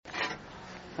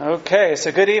Okay,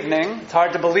 so good evening. It's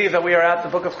hard to believe that we are at the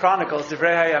book of Chronicles,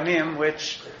 Divrei HaYamim,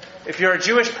 which, if you're a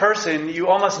Jewish person, you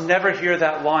almost never hear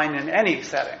that line in any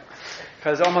setting,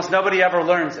 because almost nobody ever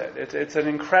learns it. It's an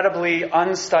incredibly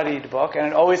unstudied book, and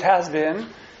it always has been,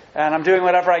 and I'm doing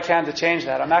whatever I can to change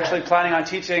that. I'm actually planning on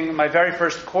teaching my very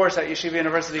first course at Yeshiva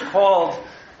University called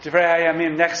Divrei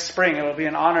HaYamim next spring. It will be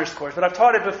an honors course, but I've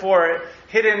taught it before,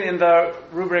 hidden in the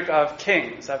rubric of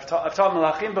Kings. I've taught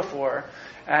Melachim before,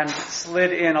 and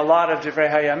slid in a lot of Divrei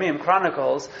HaYamim,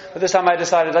 Chronicles. But this time I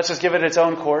decided, let's just give it its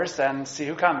own course and see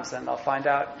who comes. And I'll find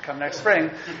out come next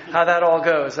spring how that all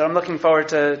goes. And I'm looking forward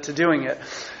to doing it.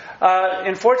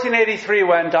 In 1483,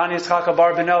 when Don Yitzchak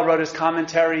Abarbanel wrote his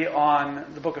commentary on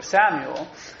the book of Samuel,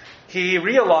 he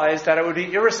realized that it would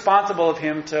be irresponsible of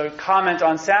him to comment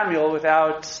on Samuel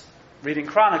without reading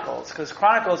Chronicles. Because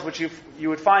Chronicles, which you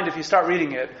would find if you start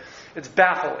reading it, it's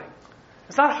baffling.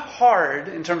 It's not hard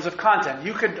in terms of content.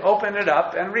 You could open it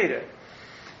up and read it.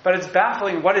 But it's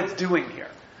baffling what it's doing here.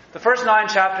 The first 9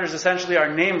 chapters essentially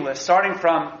are nameless, starting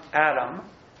from Adam.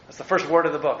 That's the first word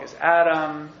of the book, is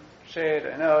Adam, Shade,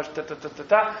 Enosh,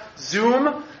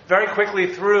 zoom very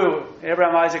quickly through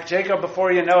Abraham, Isaac, Jacob,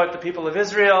 before you know it, the people of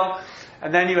Israel.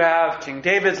 And then you have King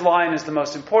David's line is the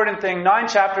most important thing. 9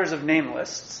 chapters of name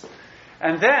lists.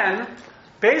 And then,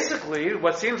 basically,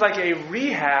 what seems like a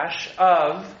rehash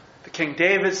of the King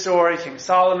David story, King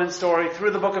Solomon's story, through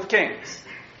the book of Kings.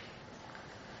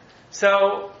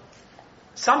 So,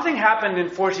 something happened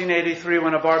in 1483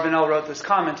 when Abarbanel wrote this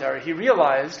commentary. He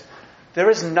realized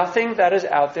there is nothing that is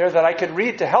out there that I could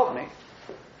read to help me.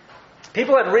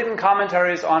 People had written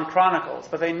commentaries on Chronicles,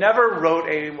 but they never wrote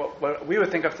what we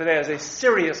would think of today as a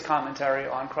serious commentary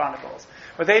on Chronicles.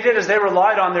 What they did is they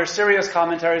relied on their serious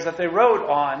commentaries that they wrote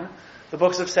on the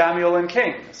books of Samuel and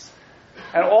Kings.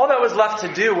 And all that was left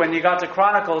to do when you got to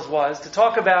Chronicles was to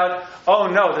talk about, oh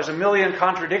no, there's a million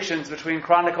contradictions between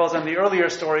Chronicles and the earlier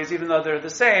stories, even though they're the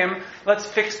same. Let's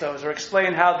fix those or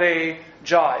explain how they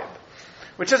jibe.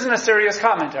 Which isn't a serious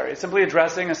commentary. It's simply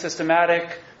addressing a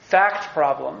systematic fact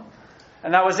problem.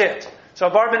 And that was it. So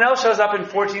Abarbanel shows up in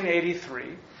 1483.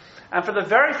 And for the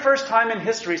very first time in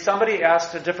history, somebody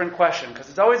asked a different question. Because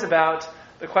it's always about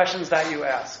the questions that you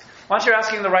ask. Once you're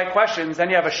asking the right questions, then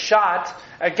you have a shot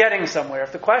at getting somewhere.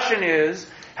 If the question is,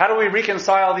 how do we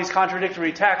reconcile these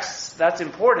contradictory texts, that's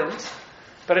important,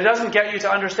 but it doesn't get you to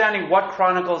understanding what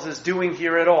Chronicles is doing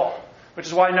here at all, which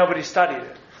is why nobody studied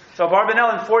it. So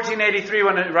Abarbanel in 1483,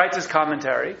 when he writes his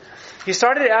commentary, he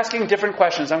started asking different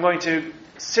questions. I'm going to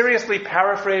seriously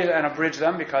paraphrase and abridge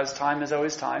them, because time is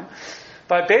always time.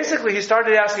 But basically, he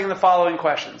started asking the following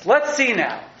questions. Let's see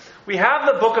now. We have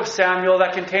the book of Samuel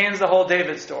that contains the whole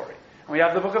David story. And we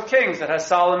have the book of Kings that has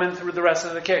Solomon through the rest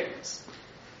of the kings.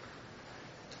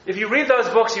 If you read those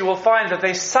books, you will find that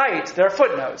they cite their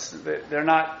footnotes. They're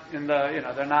not in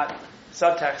they're not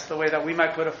subtext the way that we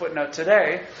might put a footnote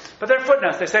today, but they're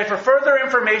footnotes. They say, for further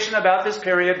information about this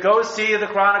period, go see the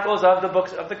chronicles of the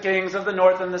books of the kings of the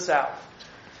north and the south.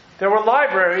 There were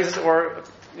libraries or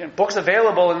books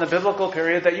available in the biblical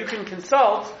period that you can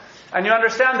consult. And you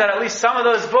understand that at least some of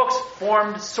those books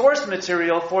formed source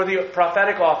material for the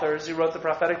prophetic authors who wrote the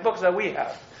prophetic books that we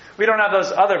have. We don't have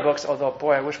those other books, although,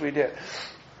 boy, I wish we did.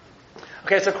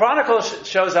 Okay, so Chronicles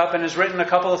shows up and is written a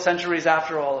couple of centuries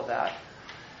after all of that.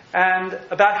 And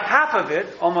about half of it,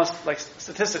 almost like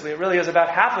statistically, it really is about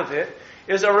half of it,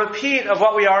 is a repeat of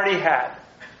what we already had.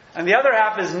 And the other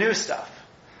half is new stuff.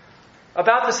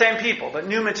 About the same people, but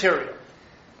new material.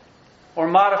 Or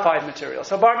modified material.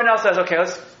 So Abarbanel says, okay,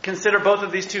 let's consider both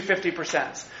of these two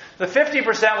 50%. The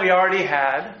 50% we already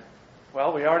had,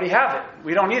 well, we already have it.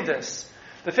 We don't need this.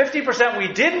 The 50% we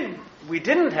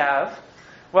didn't have,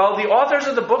 well, the authors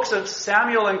of the books of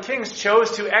Samuel and Kings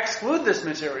chose to exclude this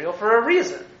material for a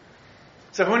reason.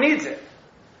 So who needs it?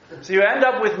 So you end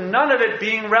up with none of it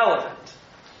being relevant.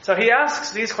 So he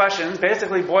asks these questions,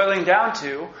 basically boiling down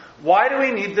to, why do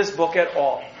we need this book at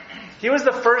all? He was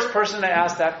the first person to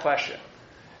ask that question.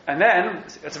 And then,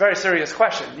 it's a very serious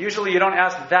question. Usually you don't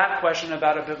ask that question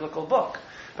about a biblical book.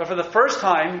 But for the first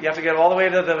time, you have to get all the way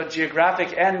to the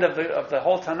geographic end of the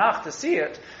whole Tanakh to see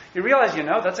it. You realize,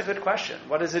 that's a good question.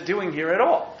 What is it doing here at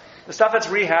all? The stuff that's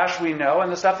rehashed, we know,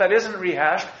 and the stuff that isn't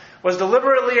rehashed was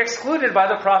deliberately excluded by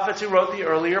the prophets who wrote the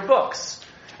earlier books.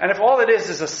 And if all it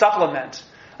is a supplement,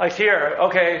 like here,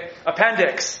 okay,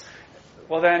 appendix,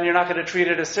 well then you're not going to treat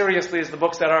it as seriously as the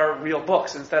books that are real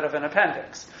books instead of an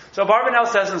appendix. So Abarbanel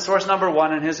says in source number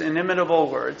 1 in his inimitable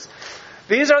words,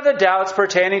 these are the doubts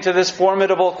pertaining to this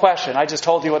formidable question. I just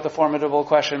told you what the formidable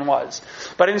question was.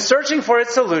 But in searching for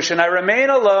its solution, I remain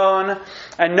alone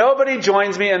and nobody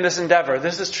joins me in this endeavor.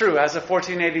 This is true. As of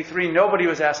 1483, nobody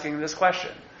was asking this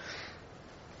question.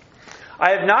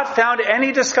 I have not found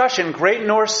any discussion, great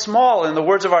nor small, in the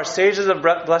words of our sages of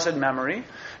blessed memory,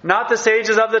 not the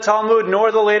sages of the Talmud,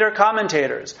 nor the later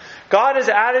commentators. God has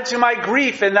added to my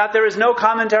grief in that there is no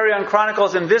commentary on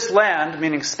Chronicles in this land,"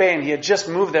 meaning Spain. He had just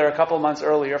moved there a couple months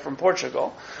earlier from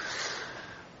Portugal,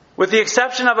 "with the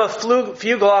exception of a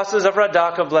few glosses of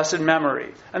Radak of blessed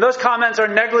memory. And those comments are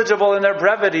negligible in their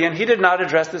brevity, and he did not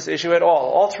address this issue at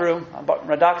all." All true, but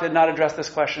Radak did not address this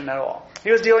question at all.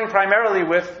 He was dealing primarily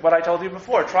with what I told you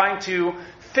before, trying to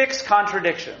fix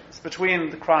contradictions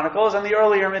between the Chronicles and the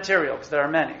earlier material, because there are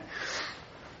many.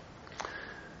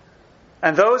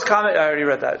 And those I already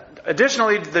read that.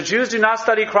 Additionally, the Jews do not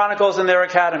study Chronicles in their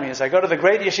academies. I go to the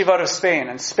great yeshivot of Spain,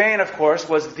 and Spain, of course,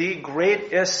 was the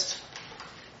greatest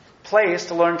place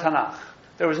to learn Tanakh.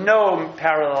 There was no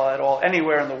parallel at all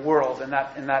anywhere in the world in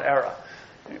that era.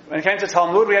 When it came to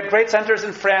Talmud, we had great centers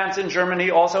in France, in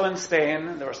Germany, also in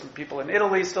Spain. There were some people in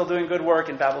Italy still doing good work.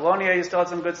 In Babylonia, you still had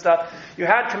some good stuff. You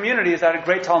had communities that had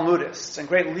great Talmudists and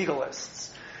great legalists.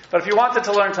 But if you wanted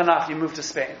to learn Tanakh, you moved to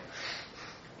Spain.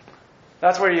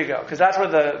 That's where you go, because that's where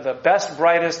the best,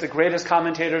 brightest, the greatest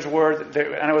commentators were, and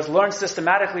it was learned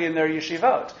systematically in their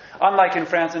yeshivot. Unlike in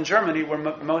France and Germany, where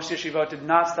most yeshivot did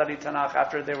not study Tanakh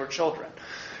after they were children.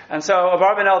 And so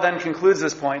Abarbanel then concludes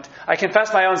this point. "I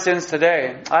confess my own sins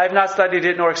today. I have not studied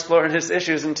it nor explored its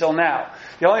issues until now.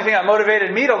 The only thing that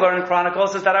motivated me to learn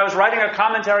Chronicles is that I was writing a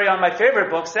commentary on my favorite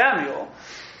book, Samuel.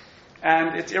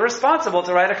 And it's irresponsible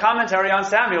to write a commentary on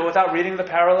Samuel without reading the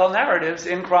parallel narratives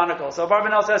in Chronicles." So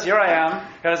Abarbanel says, here I am.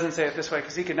 He doesn't say it this way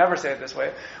because he could never say it this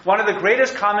way. "One of the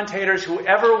greatest commentators who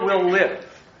ever will live.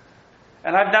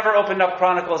 And I've never opened up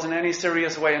Chronicles in any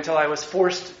serious way until I was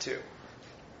forced to."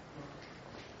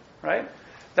 Right?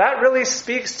 That really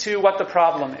speaks to what the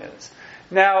problem is.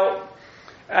 Now,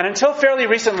 and until fairly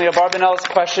recently, Abarbanel's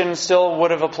question still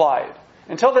would have applied.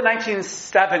 Until the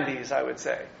 1970s, I would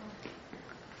say.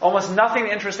 Almost nothing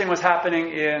interesting was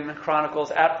happening in Chronicles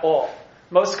at all.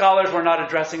 Most scholars were not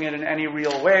addressing it in any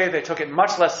real way. They took it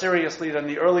much less seriously than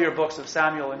the earlier books of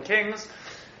Samuel and Kings.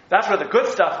 That's where the good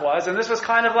stuff was, and this was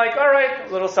kind of like, all right,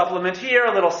 a little supplement here,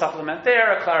 a little supplement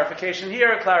there, a clarification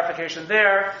here, a clarification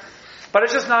there. But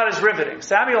it's just not as riveting.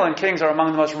 Samuel and Kings are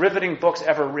among the most riveting books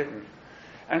ever written.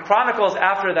 And Chronicles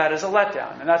after that is a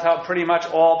letdown. And that's how pretty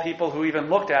much all people who even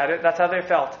looked at it, that's how they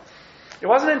felt. It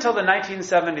wasn't until the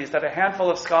 1970s that a handful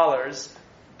of scholars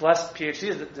blessed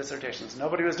PhD dissertations.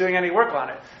 Nobody was doing any work on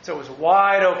it. So it was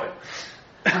wide open.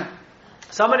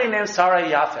 Somebody named Sarah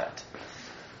Yafet,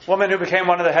 woman who became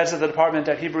one of the heads of the department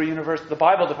at Hebrew University, the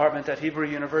Bible department at Hebrew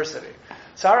University.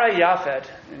 Sarah Yafet,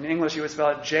 in English you would spell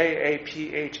it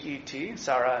Japhet.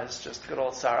 Sarah is just good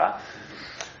old Sarah.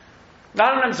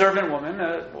 Not an observant woman,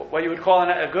 what you would call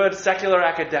a good secular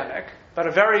academic, but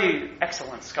a very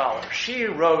excellent scholar. She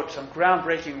wrote some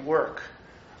groundbreaking work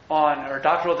her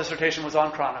doctoral dissertation was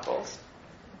on Chronicles.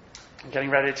 I'm getting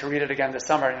ready to read it again this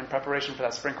summer in preparation for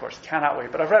that spring course. Cannot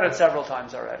wait, but I've read it several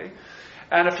times already.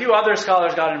 And a few other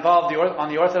scholars got involved. On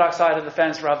the Orthodox side of the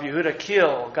fence, Rav Yehuda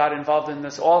Kiel got involved in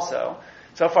this also.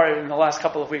 So far, in the last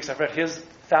couple of weeks, I've read his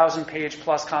 1,000-page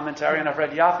plus commentary, and I've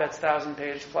read Yafet's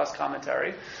 1,000-page plus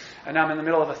commentary. And now I'm in the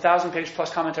middle of a 1,000-page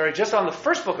plus commentary just on the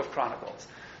first book of Chronicles.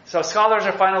 So scholars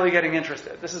are finally getting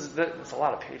interested. It's a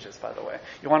lot of pages, by the way.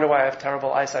 You wonder why I have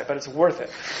terrible eyesight, but it's worth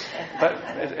it. But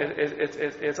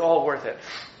it's all worth it.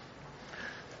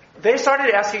 They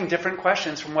started asking different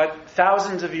questions from what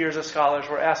thousands of years of scholars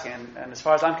were asking. And as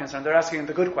far as I'm concerned, they're asking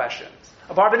the good questions.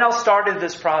 Abarbanel started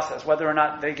this process, whether or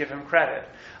not they give him credit.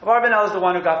 Abarbanel is the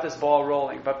one who got this ball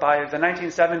rolling. But by the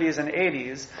 1970s and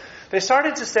 80s, they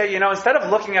started to say, instead of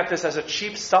looking at this as a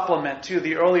cheap supplement to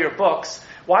the earlier books,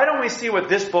 why don't we see what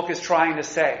this book is trying to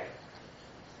say?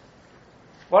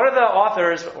 What are the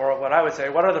authors, or what I would say,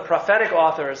 what are the prophetic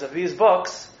authors of these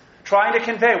books trying to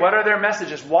convey? What are their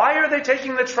messages? Why are they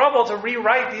taking the trouble to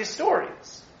rewrite these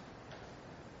stories?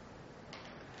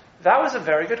 That was a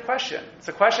very good question. It's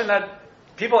a question that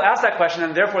people asked that question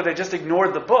and therefore they just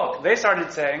ignored the book. They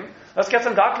started saying, let's get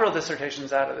some doctoral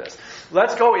dissertations out of this.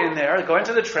 Let's go in there, go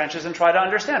into the trenches and try to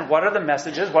understand what are the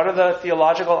messages, what are the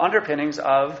theological underpinnings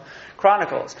of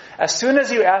Chronicles. As soon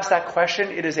as you ask that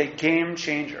question, it is a game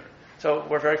changer. So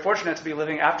we're very fortunate to be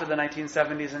living after the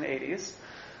 1970s and 80s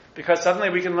because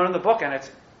suddenly we can learn the book and it's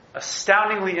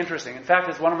astoundingly interesting. In fact,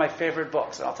 it's one of my favorite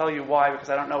books. And I'll tell you why because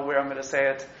I don't know where I'm going to say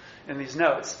it in these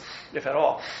notes, if at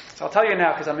all. So I'll tell you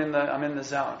now because I'm in the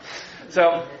zone.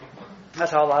 So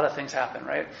that's how a lot of things happen,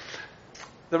 right?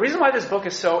 The reason why this book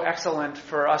is so excellent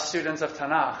for us students of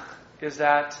Tanakh is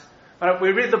that when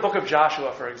we read the book of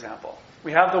Joshua, for example,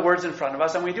 we have the words in front of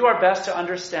us and we do our best to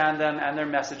understand them and their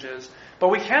messages, but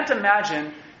we can't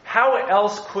imagine how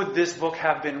else could this book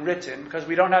have been written? Because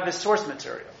we don't have his source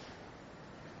material.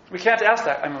 We can't ask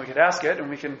that. I mean, we could ask it and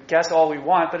we can guess all we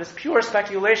want, but it's pure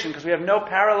speculation because we have no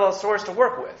parallel source to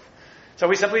work with. So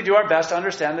we simply do our best to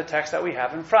understand the text that we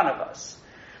have in front of us.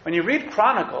 When you read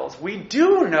Chronicles, we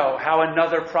do know how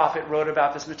another prophet wrote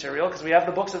about this material because we have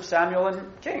the books of Samuel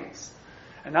and Kings.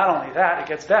 And not only that, it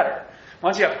gets better.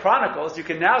 Once you have Chronicles, you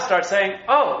can now start saying,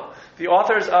 oh, the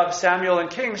authors of Samuel and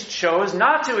Kings chose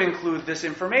not to include this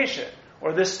information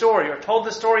or this story or told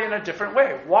the story in a different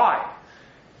way. Why?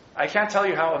 I can't tell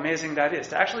you how amazing that is.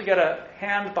 To actually get a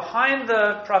hand behind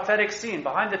the prophetic scene,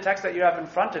 behind the text that you have in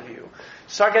front of you,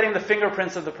 start getting the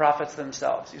fingerprints of the prophets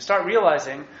themselves. You start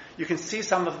realizing you can see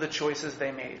some of the choices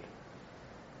they made,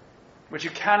 which you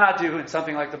cannot do in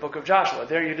something like the book of Joshua.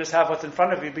 There you just have what's in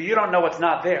front of you, but you don't know what's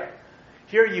not there.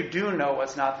 Here you do know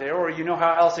what's not there, or you know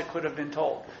how else it could have been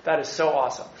told. That is so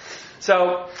awesome.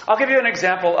 So I'll give you an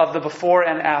example of the before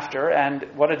and after and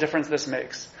what a difference this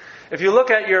makes. If you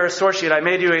look at your source sheet, I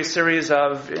made you a series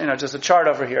of, just a chart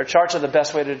over here. Charts are the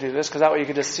best way to do this because that way you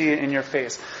can just see it in your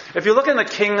face. If you look in the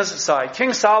king's side,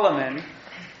 King Solomon,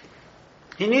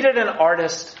 he needed an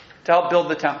artist to help build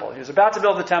the temple. He was about to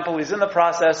build the temple. He's in the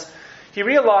process. He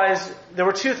realized there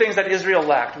were two things that Israel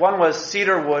lacked. One was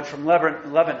cedar wood from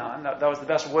Lebanon. That was the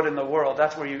best wood in the world.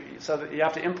 That's where so that you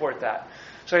have to import that.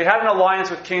 So he had an alliance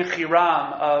with King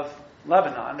Hiram of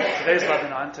Lebanon, today's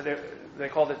Lebanon. Today, they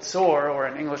called it Sor, or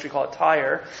in English we call it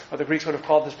Tyre, or the Greeks would have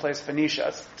called this place Phoenicia.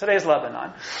 It's today's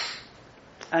Lebanon.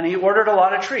 And he ordered a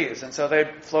lot of trees, and so they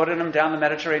floated them down the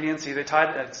Mediterranean Sea.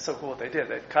 It's so cool what they did.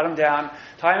 They cut them down,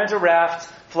 tie them into rafts,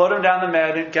 float them down the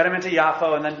Med, get them into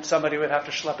Yaffo, and then somebody would have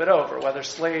to schlep it over, whether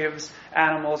slaves,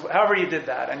 animals, however you did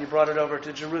that, and you brought it over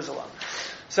to Jerusalem.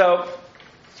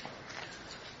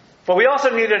 But we also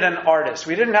needed an artist.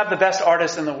 We didn't have the best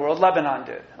artist in the world. Lebanon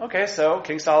did. Okay, so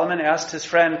King Solomon asked his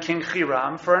friend King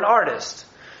Hiram for an artist.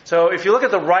 So if you look at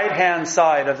the right-hand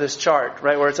side of this chart,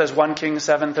 right, where it says 1 Kings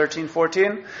 7, 13,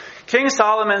 14, King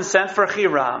Solomon sent for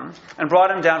Hiram and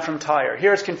brought him down from Tyre.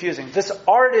 Here it's confusing. This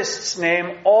artist's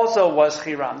name also was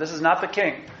Hiram. This is not the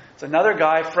king. It's another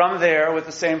guy from there with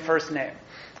the same first name.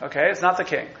 Okay, it's not the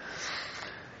king.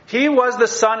 He was the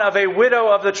son of a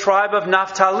widow of the tribe of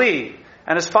Naphtali,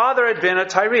 and his father had been a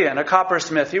Tyrian, a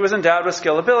coppersmith. He was endowed with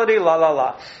skill, ability,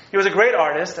 He was a great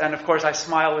artist, and of course I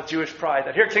smile with Jewish pride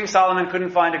that here King Solomon couldn't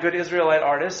find a good Israelite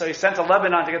artist, so he sent to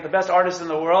Lebanon to get the best artist in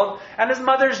the world, and his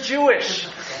mother's Jewish.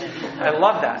 I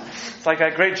love that. It's like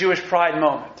a great Jewish pride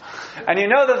moment. And you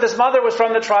know that this mother was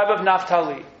from the tribe of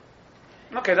Naphtali.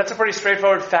 Okay, that's a pretty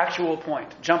straightforward factual point.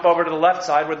 Jump over to the left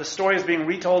side where the story is being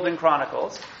retold in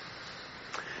Chronicles.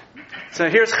 So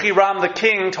here's Hiram the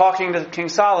king talking to King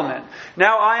Solomon.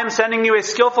 Now I am sending you a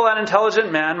skillful and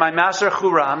intelligent man, my master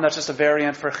Huram, that's just a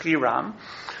variant for Hiram,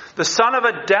 the son of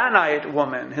a Danite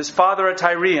woman, his father a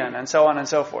Tyrian, and so on and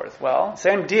so forth. Well,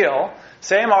 same deal,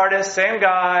 same artist, same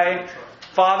guy,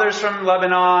 fathers from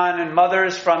Lebanon and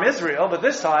mothers from Israel, but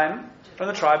this time from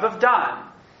the tribe of Dan.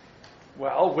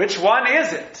 Well, which one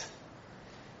is it?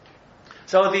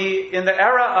 So in the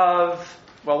era of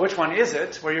which one is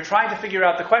it? Where you're trying to figure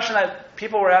out the question that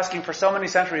people were asking for so many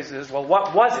centuries is,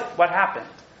 what was it? What happened?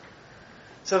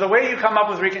 So the way you come up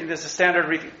with this is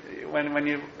standard when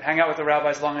you hang out with the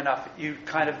rabbis long enough, you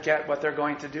kind of get what they're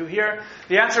going to do here.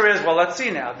 The answer is, let's see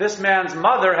now. This man's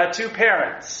mother had two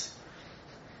parents.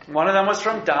 One of them was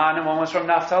from Dan and one was from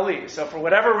Naphtali. So for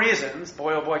whatever reasons,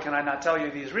 boy oh boy can I not tell you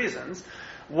these reasons,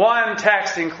 one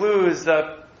text includes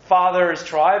the father's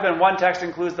tribe and one text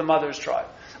includes the mother's tribe.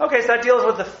 Okay, so that deals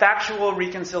with the factual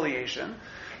reconciliation.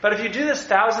 But if you do this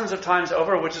thousands of times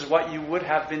over, which is what you would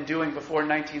have been doing before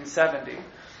 1970,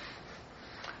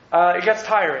 it gets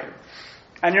tiring.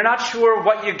 And you're not sure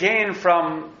what you gain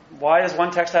from why does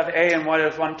one text have A and why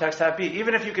does one text have B,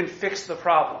 even if you can fix the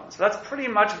problem. So that's pretty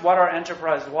much what our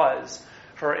enterprise was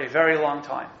for a very long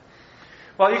time.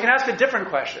 Well, you can ask a different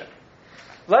question.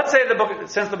 Let's say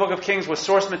since the Book of Kings was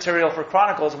source material for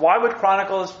Chronicles, why would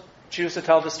Chronicles choose to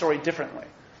tell the story differently,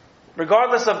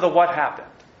 regardless of the what happened?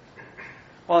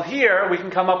 Well, here we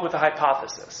can come up with a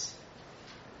hypothesis.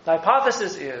 The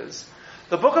hypothesis is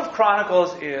the Book of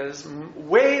Chronicles is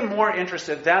way more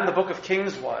interested than the Book of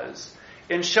Kings was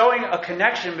in showing a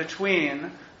connection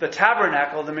between the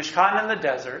tabernacle, the Mishkan in the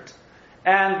desert,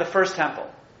 and the first temple.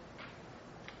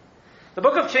 The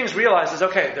Book of Kings realizes,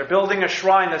 okay, they're building a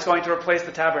shrine that's going to replace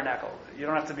the tabernacle. You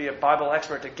don't have to be a Bible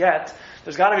expert to get.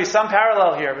 There's got to be some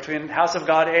parallel here between House of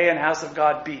God A and House of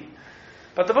God B.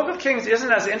 But the Book of Kings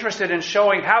isn't as interested in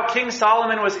showing how King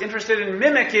Solomon was interested in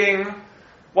mimicking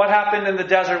what happened in the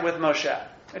desert with Moshe.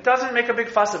 It doesn't make a big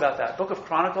fuss about that. Book of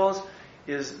Chronicles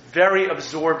is very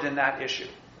absorbed in that issue.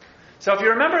 So if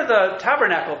you remember the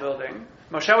tabernacle building,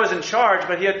 Moshe was in charge,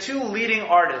 but he had two leading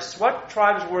artists. What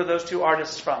tribes were those two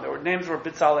artists from? Their names were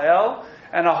Bezalel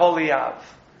and Aholiab.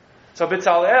 So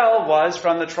Bezalel was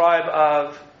from the tribe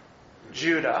of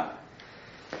Judah,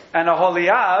 and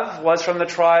Aholiab was from the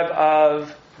tribe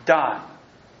of Dan.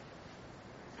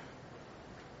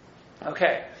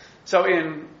 Okay, so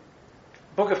in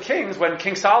Book of Kings, when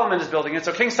King Solomon is building it,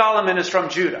 so King Solomon is from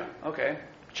Judah. Okay,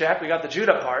 check, we got the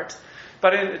Judah part.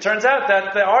 But it turns out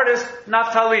that the artist,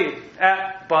 Naphtali,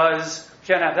 Buzz,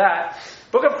 can't have that.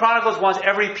 Book of Chronicles wants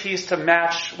every piece to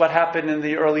match what happened in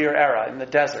the earlier era, in the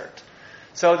desert.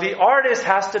 So the artist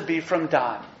has to be from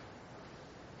Dan.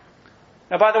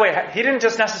 Now, by the way, he didn't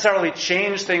just necessarily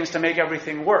change things to make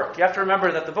everything work. You have to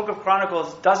remember that the Book of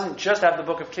Chronicles doesn't just have the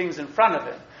Book of Kings in front of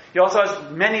it. He also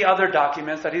has many other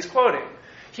documents that he's quoting.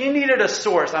 He needed a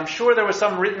source. I'm sure there was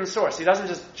some written source. He doesn't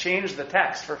just change the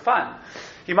text for fun.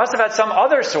 He must have had some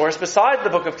other source besides the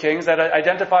Book of Kings that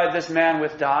identified this man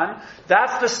with Dan.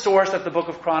 That's the source that the Book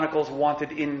of Chronicles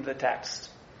wanted in the text.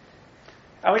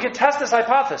 And we can test this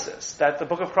hypothesis, that the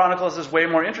Book of Chronicles is way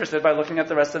more interested by looking at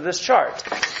the rest of this chart.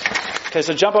 Okay,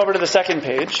 so jump over to the second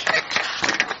page.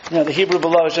 The Hebrew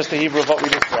below is just the Hebrew of what we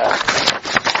just read.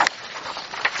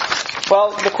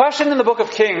 Well, the question in the Book of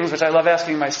Kings, which I love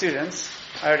asking my students,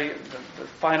 the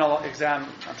final exam,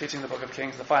 I'm teaching the Book of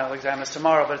Kings, the final exam is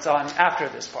tomorrow, but it's on after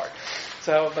this part.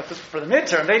 But for the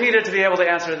midterm, they needed to be able to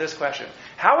answer this question.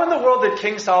 How in the world did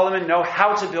King Solomon know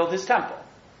how to build his temple?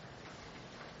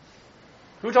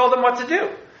 Who told him what to do?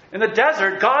 In the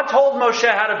desert, God told Moshe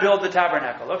how to build the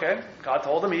tabernacle. Okay, God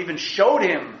told him, he even showed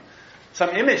him some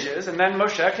images, and then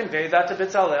Moshe conveyed that to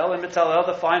Bezalel, and Bezalel,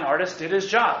 the fine artist, did his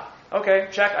job. Okay,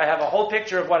 check, I have a whole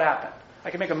picture of what happened. I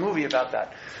can make a movie about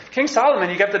that. King Solomon,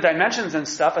 you get the dimensions and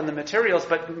stuff and the materials,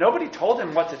 but nobody told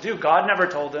him what to do. God never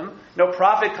told him. No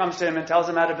prophet comes to him and tells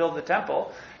him how to build the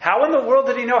temple. How in the world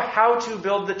did he know how to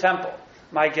build the temple?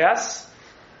 My guess?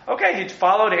 Okay, he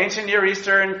followed ancient Near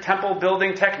Eastern temple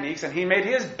building techniques, and he made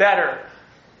his better.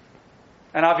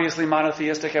 And obviously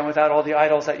monotheistic and without all the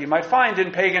idols that you might find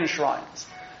in pagan shrines.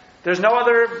 There's no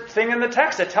other thing in the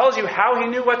text that tells you how he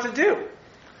knew what to do.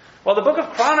 Well, the Book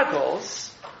of Chronicles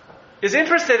is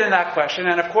interested in that question,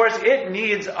 and of course it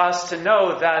needs us to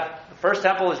know that the first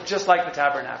temple is just like the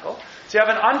tabernacle. So you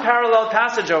have an unparalleled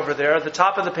passage over there at the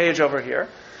top of the page over here.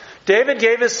 David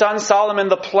gave his son Solomon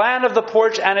the plan of the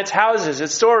porch and its houses,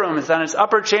 its storerooms, and its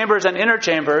upper chambers and inner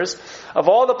chambers of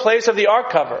all the place of the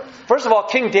ark cover. First of all,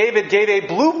 King David gave a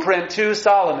blueprint to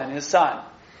Solomon, his son.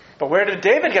 But where did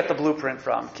David get the blueprint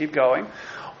from? Keep going.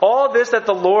 All this that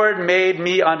the Lord made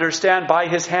me understand by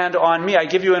his hand on me, I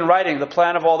give you in writing the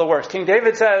plan of all the works. King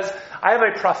David says, I have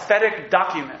a prophetic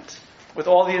document with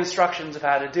all the instructions of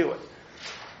how to do it.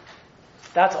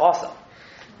 That's awesome.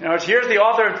 Here's the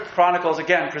author of Chronicles,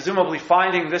 again, presumably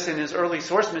finding this in his early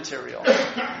source material.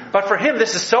 But for him,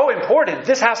 this is so important.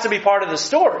 This has to be part of the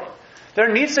story.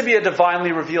 There needs to be a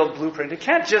divinely revealed blueprint. It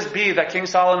can't just be that King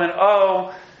Solomon,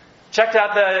 checked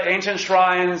out the ancient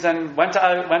shrines and went to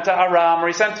Aram, or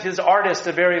he sent his artists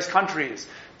to various countries,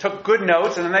 took good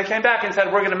notes, and then they came back and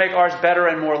said, we're going to make ours better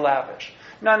and more lavish.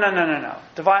 No.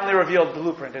 Divinely revealed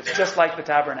blueprint. It's just like the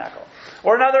tabernacle.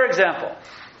 Or another example.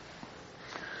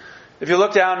 If you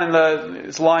look down in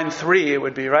it's line 3, it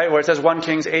would be, right, where it says 1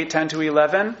 Kings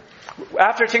 8:10-11.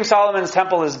 After King Solomon's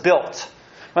temple is built,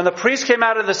 when the priests came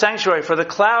out of the sanctuary, for the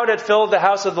cloud had filled the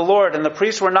house of the Lord, and the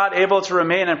priests were not able to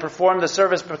remain and perform the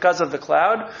service because of the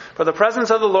cloud, for the presence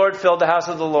of the Lord filled the house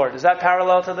of the Lord. Is that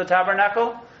parallel to the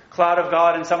tabernacle? Cloud of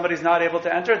God and somebody's not able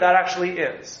to enter? That actually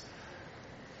is.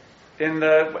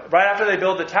 Right after they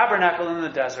build the tabernacle in the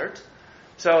desert,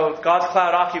 so God's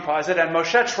cloud occupies it, and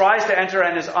Moshe tries to enter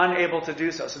and is unable to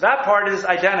do so. So that part is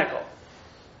identical.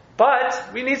 But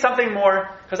we need something more,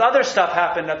 because other stuff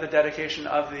happened at the dedication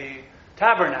of the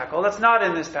tabernacle. That's not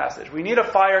in this passage. We need a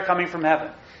fire coming from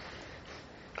heaven.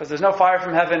 Because there's no fire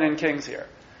from heaven in Kings here.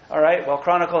 Alright, well,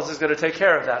 Chronicles is going to take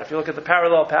care of that. If you look at the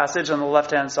parallel passage on the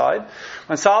left-hand side,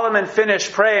 when Solomon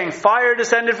finished praying, fire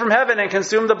descended from heaven and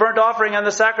consumed the burnt offering and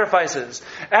the sacrifices.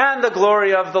 And the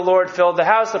glory of the Lord filled the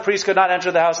house. The priest could not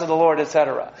enter the house of the Lord,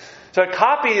 etc. So it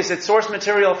copies its source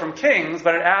material from Kings,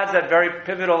 but it adds that very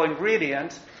pivotal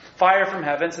ingredient, fire from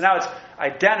heaven. So now it's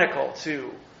identical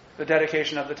to the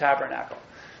dedication of the tabernacle.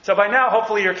 So by now,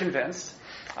 hopefully you're convinced.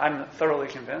 I'm thoroughly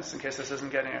convinced, in case this isn't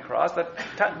getting across,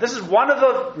 that this is one of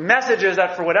the messages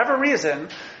that, for whatever reason,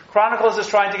 Chronicles is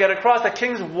trying to get across, that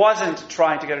Kings wasn't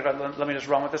trying to get across. Let me just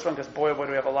run with this one, because boy, do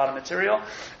we have a lot of material.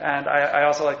 And I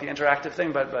also like the interactive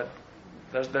thing, but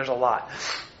there's a lot.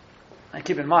 And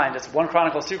keep in mind, it's 1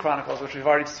 Chronicles, 2 Chronicles, which we've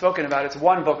already spoken about. It's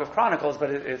one book of Chronicles, but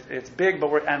it's big,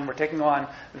 but we're taking on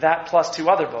that plus 2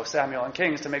 other books, Samuel and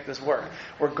Kings, to make this work.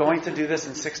 We're going to do this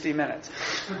in 60 minutes.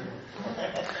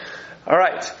 All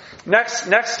right.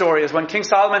 Next story is when King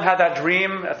Solomon had that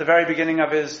dream at the very beginning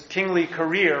of his kingly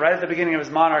career, right at the beginning of his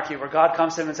monarchy, where God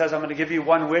comes to him and says, I'm going to give you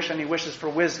one wish, and he wishes for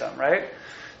wisdom, right?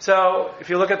 So,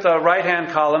 if you look at the right-hand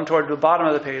column toward the bottom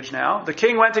of the page now, the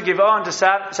king went to Givon to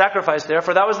sacrifice there,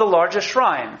 for that was the largest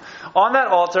shrine. On that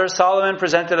altar, Solomon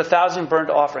presented 1,000 burnt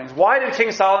offerings. Why did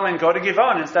King Solomon go to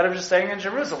Givon instead of just staying in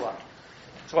Jerusalem?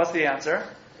 So what's the answer?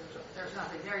 There's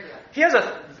nothing there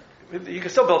yet. You can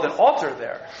still build an altar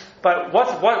there. But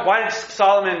why did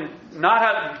Solomon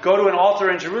not go to an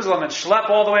altar in Jerusalem and schlep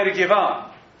all the way to Givon?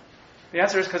 The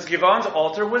answer is because Givon's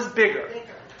altar was bigger.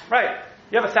 Right.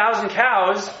 You have 1,000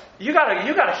 cows. You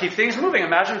gotta keep things moving.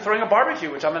 Imagine throwing a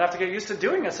barbecue, which I'm gonna have to get used to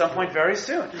doing at some point very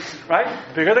soon.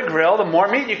 Right? Bigger the grill, the more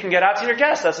meat you can get out to your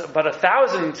guests. But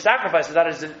 1,000 sacrifices, that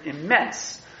is an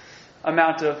immense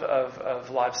amount of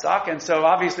livestock. And so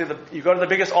obviously you go to the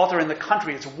biggest altar in the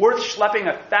country. It's worth schlepping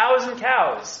 1,000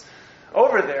 cows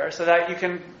over there so that it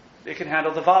can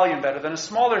handle the volume better than a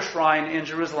smaller shrine in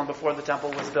Jerusalem before the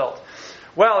temple was built.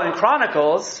 Well, in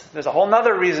Chronicles, there's a whole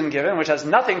other reason given, which has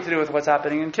nothing to do with what's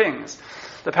happening in Kings.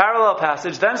 The parallel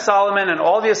passage, then Solomon and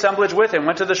all the assemblage with him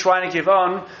went to the shrine of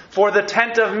Givon for the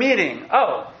tent of meeting.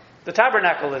 Oh, the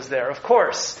tabernacle is there, of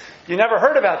course. You never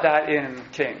heard about that in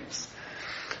Kings.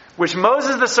 Which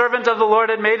Moses, the servant of the Lord,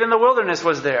 had made in the wilderness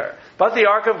was there. But the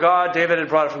ark of God, David had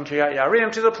brought it from Kiryat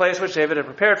Yarim to the place which David had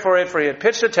prepared for he had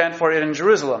pitched a tent for it in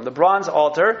Jerusalem. The bronze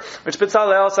altar, which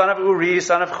Bezalel, son of Uri,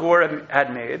 son of Hur,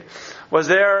 had made,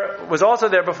 was also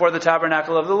there before the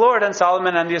tabernacle of the Lord, and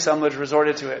Solomon and the assemblage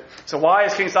resorted to it. So why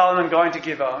is King Solomon going to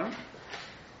Givon?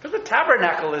 Because the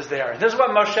tabernacle is there. This is what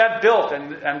Moshe built,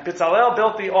 and Bezalel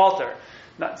built the altar.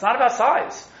 It's not about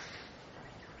size.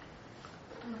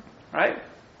 Right?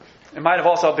 It might have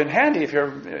also been handy for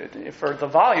the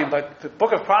volume, but the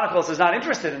Book of Chronicles is not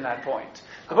interested in that point.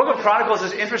 The Book of Chronicles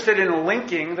is interested in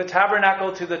linking the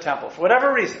tabernacle to the temple, for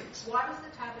whatever reasons. Why was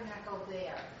the tabernacle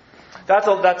there?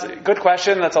 That's a good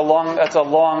question. That's a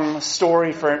long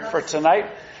story for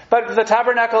tonight. But the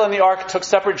tabernacle and the ark took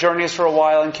separate journeys for a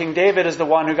while, and King David is the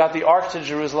one who got the ark to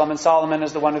Jerusalem, and Solomon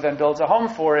is the one who then builds a home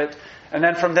for it. And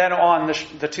then from then on,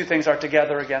 the two things are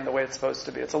together again the way it's supposed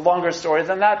to be. It's a longer story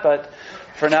than that, but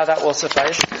for now that will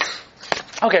suffice.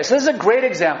 Okay, so this is a great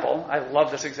example. I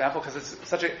love this example because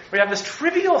we have this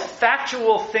trivial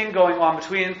factual thing going on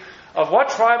between of what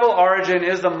tribal origin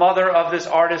is the mother of this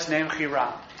artist named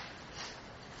Hiram.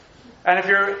 And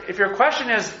if your question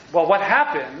is, well, what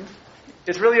happened?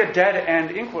 It's really a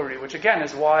dead-end inquiry, which again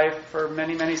is why for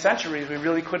many, many centuries we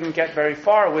really couldn't get very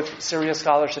far with serious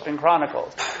scholarship in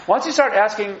Chronicles. Once you start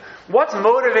asking, what's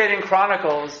motivating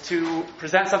Chronicles to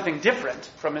present something different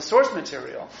from its source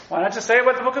material, why not just say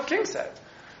what the Book of Kings said?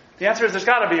 The answer is there's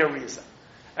got to be a reason.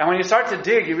 And when you start to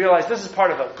dig, you realize this is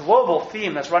part of a global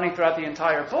theme that's running throughout the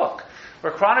entire book,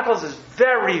 where Chronicles is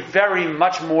very, very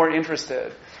much more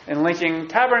interested in linking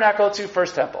tabernacle to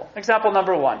first temple. Example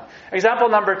number 1. Example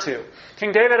number 2.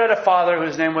 King David had a father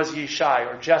whose name was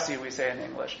Yishai, or Jesse we say in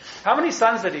English. How many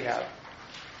sons did he have?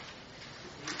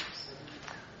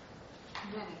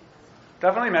 Many.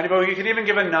 Definitely many, but you can even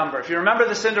give a number. If you remember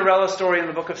the Cinderella story in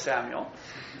the book of Samuel,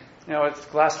 it's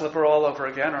glass slipper all over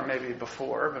again, or maybe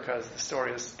before, because the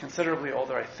story is considerably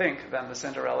older, I think, than the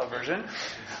Cinderella version.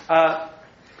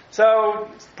 So,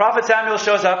 Prophet Samuel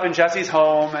shows up in Jesse's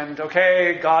home, and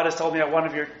God has told me that one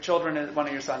of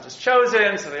your sons is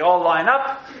chosen, so they all line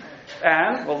up,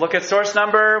 and we'll look at source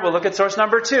number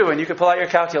 2, and you can pull out your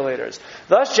calculators.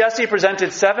 Thus Jesse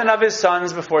presented 7 of his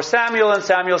sons before Samuel, and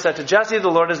Samuel said to Jesse, the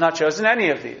Lord has not chosen any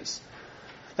of these.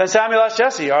 Then Samuel asked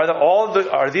Jesse,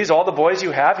 are these all the boys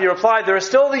you have? He replied, there is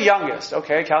still the youngest.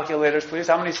 Okay, calculators please.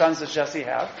 How many sons does Jesse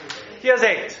have? He has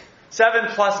 8. 7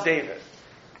 plus David.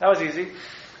 That was easy.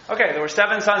 Okay, there were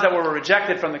 7 sons that were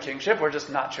rejected from the kingship, or just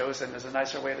not chosen is a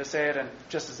nicer way to say it, and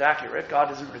just as accurate.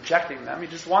 God isn't rejecting them, he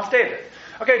just wants David.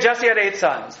 Okay, Jesse had 8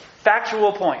 sons.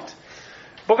 Factual point.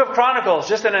 Book of Chronicles,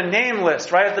 just in a name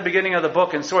list, right at the beginning of the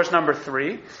book in source number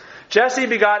 3. Jesse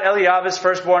begot Eliab his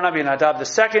firstborn, Abinadab the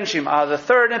second, Shim'ah the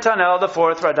third, Netanel the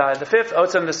fourth, Radai the fifth,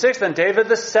 Otzem the sixth, and David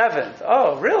the 7th.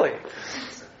 Oh, really?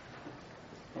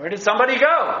 Where did somebody go?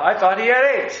 I thought he had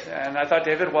 8, and I thought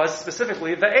David was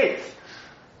specifically the 8th.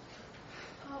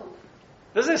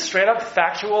 This is a straight up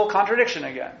factual contradiction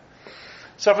again.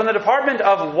 So from the department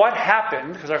of what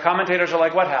happened, because our commentators are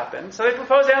like, what happened? So they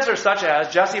propose answers such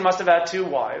as, Jesse must have had 2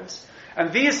 wives,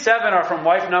 and these 7 are from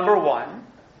wife number 1.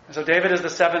 So David is the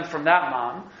 7th from that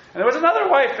mom. And there was another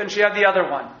wife, and she had the other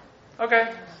one.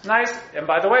 Okay, nice. And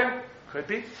by the way, could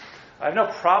be. I have no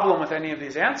problem with any of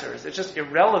these answers. It's just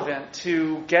irrelevant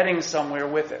to getting somewhere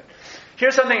with it.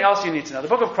 Here's something else you need to know. The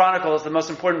book of Chronicles, the most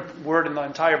important word in the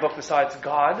entire book besides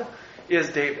God, is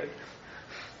David.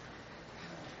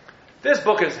 This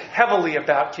book is heavily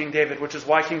about King David, which is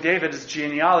why King David's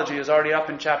genealogy is already up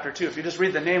in chapter 2. If you just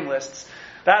read the name lists,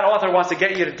 that author wants to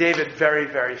get you to David very,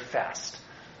 very fast.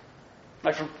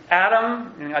 Like from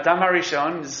Adam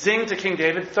HaRishon, zing to King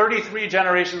David, 33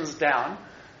 generations down,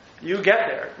 you get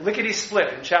there.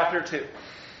 Lickety-split in chapter 2.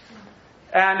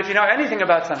 And if you know anything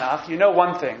about Tanakh, you know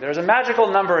one thing. There's a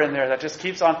magical number in there that just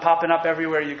keeps on popping up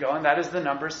everywhere you go, and that is the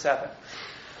number 7.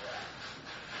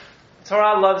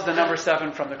 Torah loves the number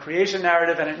 7 from the creation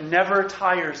narrative, and it never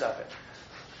tires of it.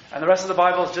 And the rest of the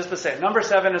Bible is just the same. Number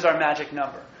 7 is our magic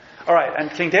number. All right, and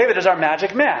King David is our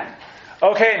magic man.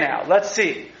 Okay, now, let's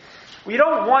see. We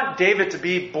don't want David to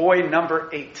be boy number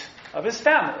 8 of his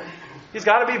family. He's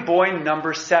got to be boy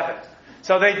number 7.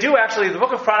 So they do actually, the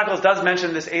book of Chronicles does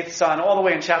mention this 8th son all the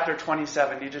way in chapter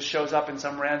 27. He just shows up in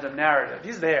some random narrative.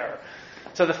 He's there.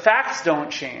 So the facts don't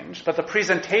change, but the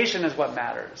presentation is what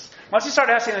matters. Once you start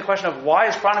asking the question of why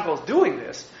is Chronicles doing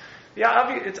this,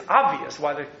 it's obvious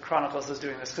why the Chronicles is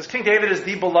doing this. Because King David is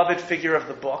the beloved figure of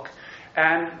the book,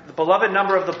 and the beloved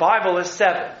number of the Bible is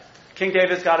 7. King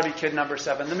David's got to be kid number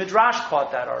 7. The Midrash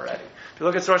caught that already. If you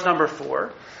look at source number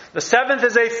 4, the 7th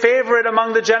is a favorite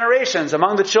among the generations.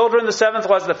 Among the children, the 7th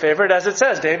was the favorite. As it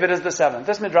says, David is the 7th.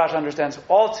 This Midrash understands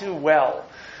all too well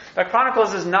that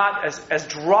Chronicles is not as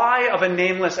dry of a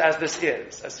nameless as this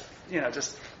is. As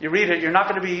just you read it, you're not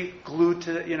going to be glued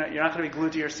to you're not going to be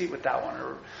glued to your seat with that one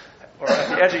or at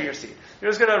the edge of your seat. You're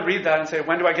just going to read that and say,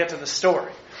 when do I get to the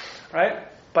story, right?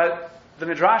 But the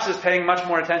Midrash is paying much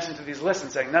more attention to these lists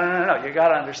and saying, no, you got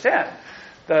to understand.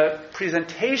 The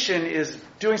presentation is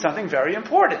doing something very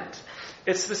important.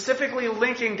 It's specifically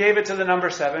linking David to the number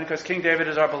 7 because King David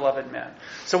is our beloved man.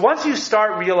 So once you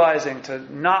start realizing to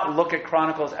not look at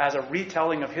Chronicles as a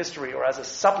retelling of history or as a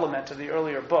supplement to the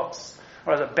earlier books,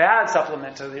 or as a bad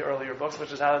supplement to the earlier books,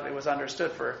 which is how it was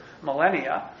understood for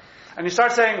millennia, and you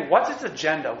start saying, what's its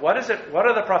agenda? What is it? What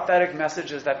are the prophetic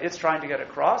messages that it's trying to get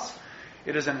across?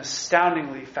 It is an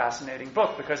astoundingly fascinating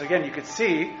book because, again, you could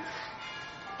see,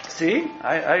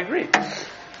 I agree.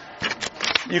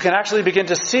 You can actually begin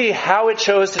to see how it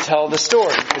chose to tell the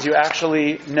story because you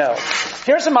actually know.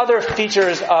 Here are some other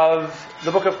features of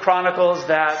the book of Chronicles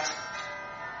that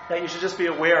you should just be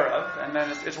aware of, and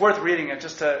then it's worth reading it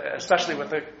especially with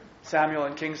the Samuel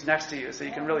and Kings next to you so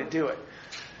you can really do it.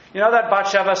 You know that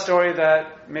Bathsheba story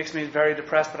that makes me very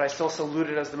depressed, but I still salute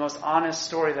it as the most honest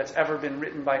story that's ever been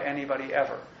written by anybody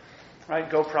ever. Right?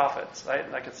 Go prophets, right?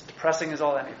 Like it's depressing as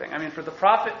all anything. I mean, for the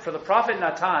prophet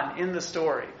Natan in the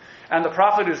story, and the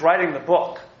prophet who's writing the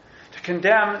book, to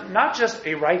condemn not just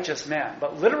a righteous man,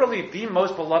 but literally the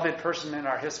most beloved person in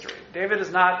our history. David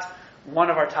is not one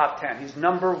of our top 10. He's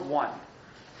number 1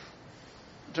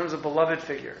 in terms of beloved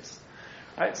figures.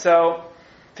 Right? So,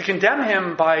 to condemn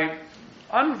him by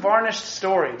unvarnished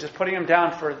story, just putting him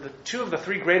down for the 2 of the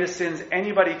 3 greatest sins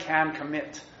anybody can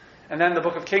commit. And then the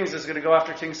book of Kings is going to go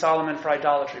after King Solomon for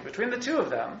idolatry. Between the 2 of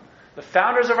them, the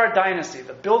founders of our dynasty,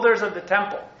 the builders of the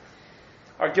temple,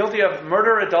 are guilty of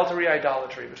murder, adultery,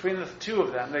 idolatry. Between the 2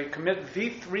 of them, they commit the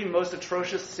 3 most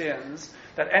atrocious sins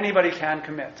that anybody can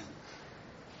commit.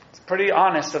 It's pretty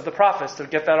honest of the prophets to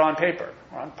get that on paper,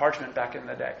 or on parchment back in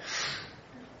the day.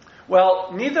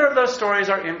 Well, neither of those stories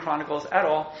are in Chronicles at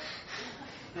all.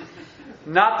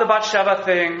 Not the Bathsheba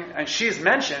thing, and she's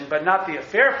mentioned, but not the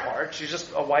affair part. She's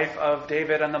just a wife of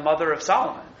David and the mother of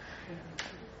Solomon.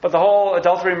 But the whole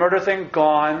adultery murder thing,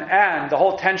 gone, and the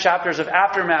whole 10 chapters of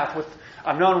aftermath with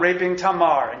Amnon raping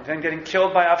Tamar and then getting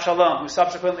killed by Absalom, who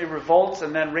subsequently revolts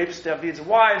and then rapes David's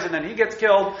wives, and then he gets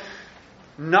killed.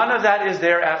 None of that is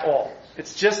there at all.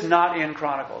 It's just not in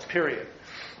Chronicles, period.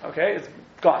 Okay? It's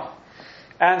gone.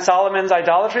 And Solomon's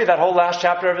idolatry, that whole last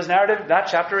chapter of his narrative, that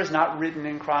chapter is not written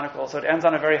in Chronicles, so it ends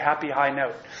on a very happy high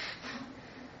note.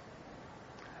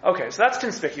 Okay, so that's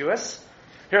conspicuous.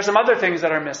 Here are some other things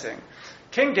that are missing.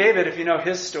 King David, if you know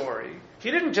his story,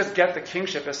 he didn't just get the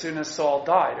kingship as soon as Saul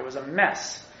died. It was a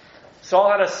mess.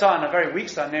 Saul had a son, a very weak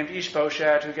son, named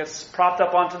Ishbosheth, who gets propped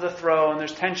up onto the throne.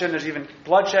 There's tension. There's even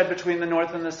bloodshed between the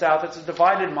north and the south. It's a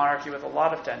divided monarchy with a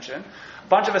lot of tension. A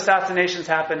bunch of assassinations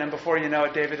happen, and before you know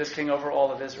it, David is king over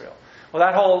all of Israel. Well,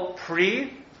 that whole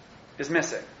is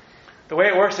missing. The way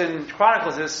it works in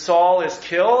Chronicles is Saul is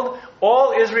killed.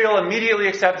 All Israel immediately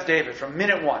accepts David from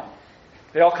minute 1.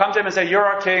 They all come to him and say, "You're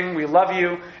our king. We love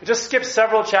you." It just skips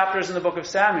several chapters in the book of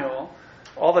Samuel,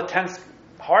 all the tense,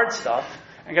 hard stuff,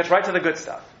 and gets right to the good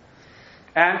stuff.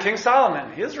 And King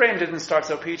Solomon, his reign didn't start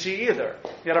so peachy either.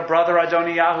 He had a brother,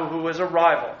 Adoniyahu, who was a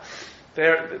rival.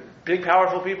 Big,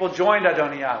 powerful people joined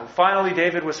Adoniyahu. Finally,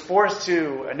 David was forced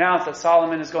to announce that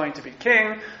Solomon is going to be king.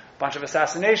 A bunch of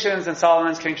assassinations, and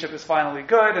Solomon's kingship is finally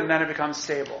good, and then it becomes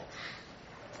stable.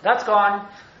 That's gone.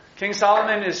 King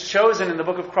Solomon is chosen in the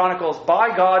book of Chronicles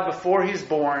by God before he's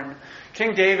born.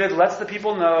 King David lets the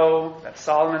people know that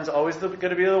Solomon's always going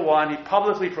to be the one. He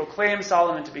publicly proclaims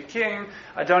Solomon to be king.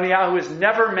 Adoniyahu is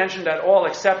never mentioned at all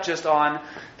except just on,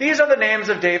 these are the names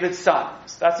of David's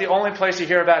sons. That's the only place you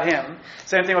hear about him.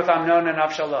 Same thing with Amnon and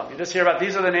Avshalom. You just hear about,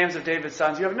 these are the names of David's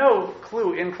sons. You have no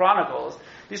clue in Chronicles.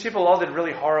 These people all did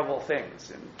really horrible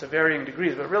things, to varying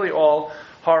degrees, but really all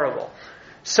horrible.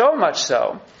 So much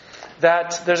so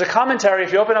that there's a commentary,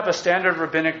 if you open up a standard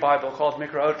rabbinic Bible called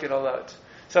Mikraot Gedolot.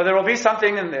 So there will be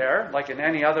something in there, like in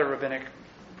any other rabbinic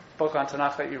book on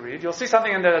Tanakh that you read, you'll see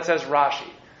something in there that says Rashi.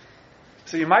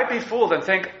 So you might be fooled and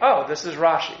think, oh, this is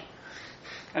Rashi.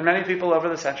 And many people over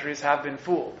the centuries have been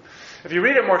fooled. If you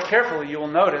read it more carefully, you will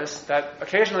notice that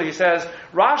occasionally he says,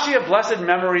 Rashi of blessed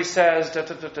memory says, da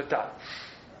da da da da.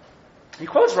 He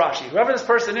quotes Rashi. Whoever this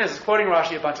person is quoting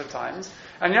Rashi a bunch of times.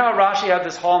 And you know Rashi had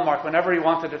this hallmark. Whenever he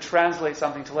wanted to translate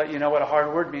something to let you know what a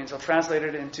hard word means, he'll translate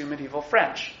it into medieval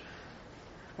French.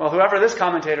 Well, whoever this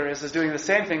commentator is doing the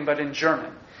same thing, but in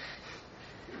German.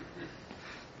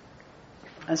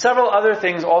 And several other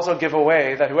things also give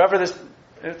away that whoever this,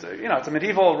 it's a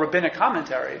medieval rabbinic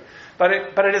commentary, but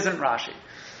it isn't Rashi.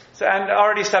 So, and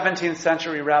already 17th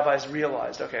century rabbis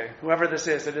realized, okay, whoever this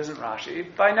is, it isn't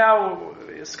Rashi. By now,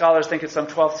 scholars think it's some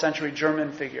 12th century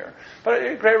German figure, but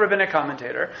a great rabbinic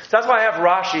commentator. So that's why I have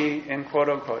Rashi in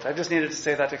quote-unquote. I just needed to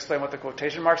say that to explain what the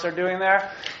quotation marks are doing there.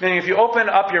 Meaning if you open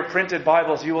up your printed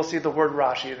Bibles, you will see the word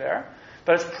Rashi there.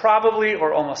 But it's probably,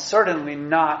 or almost certainly,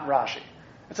 not Rashi.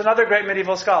 It's another great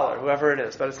medieval scholar, whoever it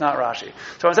is, but it's not Rashi.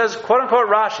 So it says, quote-unquote,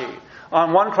 Rashi,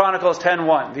 on 1 Chronicles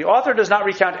 10:1. The author does not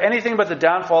recount anything but the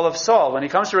downfall of Saul. When he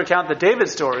comes to recount the David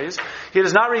stories, he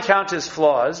does not recount his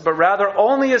flaws, but rather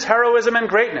only his heroism and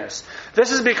greatness.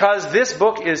 This is because this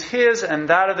book is his and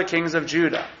that of the kings of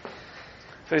Judah.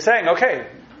 So he's saying, okay,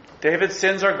 David's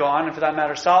sins are gone, and for that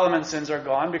matter, Solomon's sins are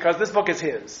gone, because this book is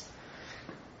his.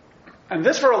 And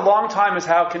this, for a long time, is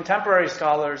how contemporary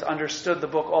scholars understood the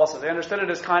book also. They understood it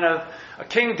as kind of a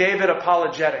King David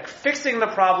apologetic, fixing the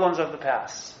problems of the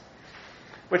past.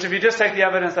 Which, if you just take the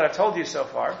evidence that I've told you so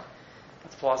far,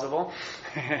 that's plausible.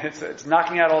 It's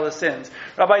knocking out all the sins.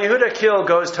 Rabbi Yehuda Kiel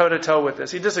goes toe-to-toe with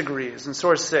this. He disagrees in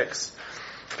source 6.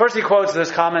 First he quotes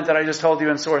this comment that I just told you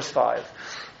in source 5.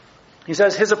 He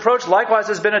says, his approach likewise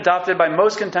has been adopted by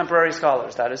most contemporary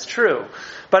scholars. That is true.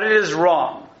 But it is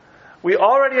wrong. We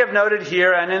already have noted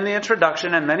here and in the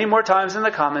introduction and many more times in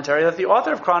the commentary that the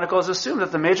author of Chronicles assumed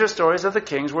that the major stories of the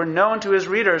kings were known to his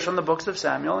readers from the books of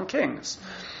Samuel and Kings.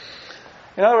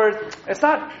 In other words, it's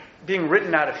not being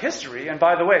written out of history. And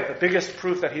by the way, the biggest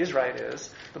proof that he's right is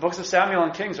the books of Samuel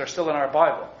and Kings are still in our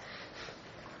Bible.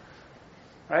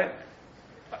 Right?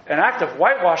 An act of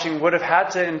whitewashing would have had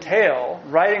to entail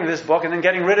writing this book and then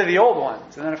getting rid of the old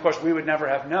ones. And then, of course, we would never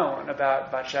have known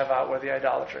about Bathsheba or the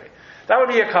idolatry. That would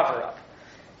be a cover-up.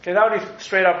 Okay, that would be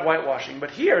straight-up whitewashing.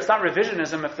 But here, it's not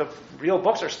revisionism if the real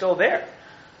books are still there.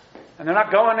 And they're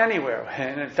not going anywhere.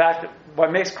 And in fact,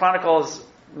 what makes Chronicles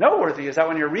noteworthy is that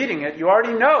when you're reading it, you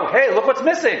already know, hey, look what's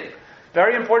missing.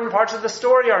 Very important parts of the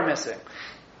story are missing.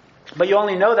 But you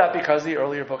only know that because the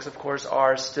earlier books, of course,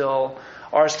 are still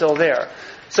there.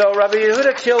 So Rabbi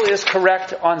Yehuda Kiel is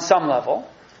correct on some level.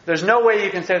 There's no way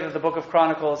you can say that the book of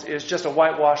Chronicles is just a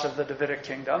whitewash of the Davidic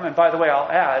kingdom. And by the way,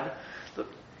 I'll add,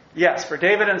 yes, for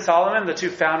David and Solomon, the two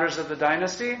founders of the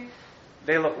dynasty,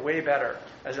 they look way better,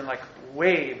 as in like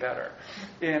way better,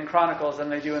 in Chronicles than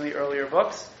they do in the earlier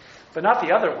books. But not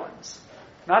the other ones.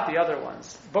 Not the other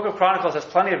ones. The book of Chronicles has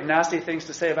plenty of nasty things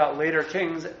to say about later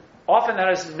kings. Often that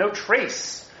has no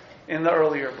trace in the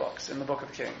earlier books, in the book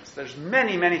of Kings. There's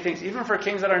many, many things, even for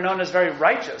kings that are known as very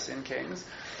righteous in Kings.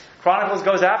 Chronicles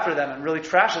goes after them and really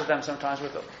trashes them sometimes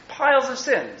with piles of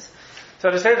sins. So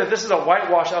to say that this is a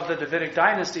whitewash of the Davidic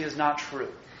dynasty is not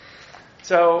true.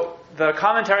 So the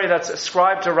commentary that's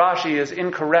ascribed to Rashi is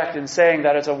incorrect in saying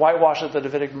that it's a whitewash of the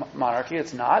Davidic monarchy.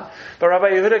 It's not. But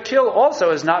Rabbi Yehuda Kiel also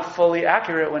is not fully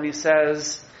accurate when he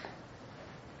says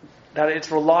that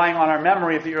it's relying on our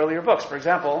memory of the earlier books. For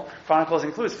example, Chronicles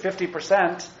includes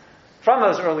 50% from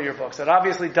those earlier books. It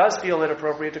obviously does feel it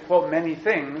appropriate to quote many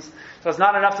things. So it's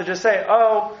not enough to just say,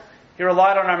 oh, he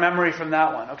relied on our memory from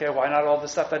that one. Okay, why not all the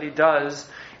stuff that he does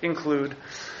include?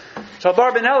 So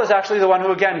Abarbanel is actually the one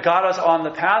who, again, got us on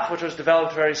the path, which was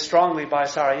developed very strongly by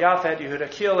Sarah Yafet,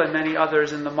 Yehuda Kiel, and many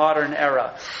others in the modern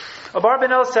era.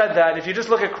 Abarbanel said that if you just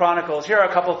look at Chronicles, here are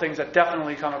a couple of things that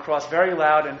definitely come across very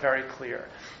loud and very clear.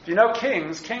 If you know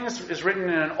Kings is written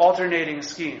in an alternating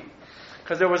scheme,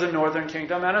 because there was a northern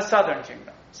kingdom and a southern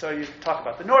kingdom. So you talk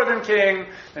about the northern king,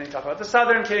 then you talk about the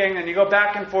southern king, and you go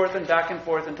back and forth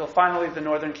until finally the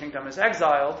northern kingdom is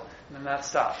exiled, and then that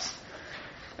stops.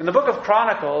 In the book of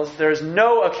Chronicles, there's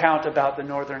no account about the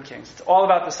northern kings. It's all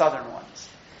about the southern ones.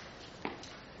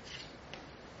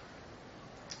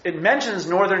 It mentions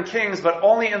northern kings, but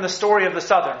only in the story of the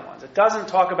southern ones. It doesn't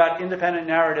talk about independent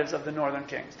narratives of the northern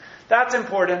kings. That's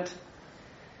important.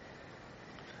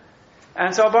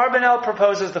 And so Abarbanel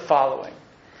proposes the following.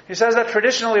 He says that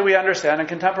traditionally we understand, and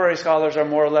contemporary scholars are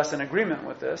more or less in agreement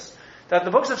with this, that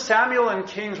the books of Samuel and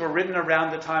Kings were written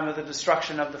around the time of the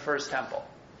destruction of the first temple.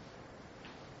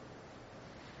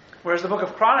 Whereas the book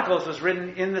of Chronicles was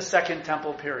written in the second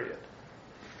temple period.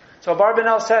 So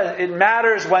Abarbanel says it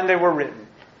matters when they were written.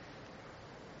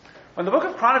 When the book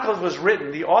of Chronicles was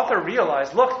written, the author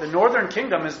realized, look, the northern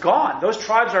kingdom is gone. Those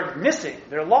tribes are missing.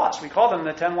 They're lost. We call them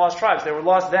the 10 lost tribes. They were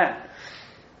lost then.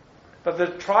 But the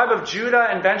tribe of Judah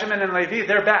and Benjamin and Levi,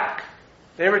 they're back.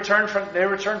 They returned from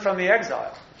the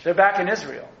exile. They're back in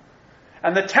Israel.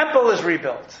 And the temple is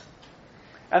rebuilt.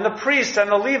 And the priests and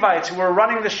the Levites who were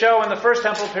running the show in the first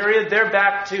temple period, they're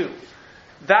back too.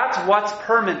 That's what's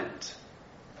permanent.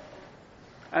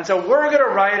 And so we're going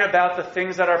to write about the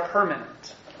things that are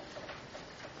permanent.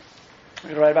 We're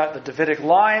going to write about the Davidic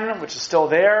line, which is still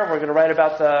there. We're going to write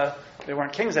about they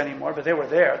weren't kings anymore, but they were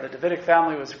there. The Davidic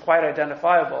family was quite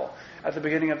identifiable at the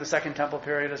beginning of the Second Temple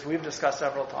period, as we've discussed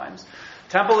several times.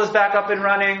 Temple is back up and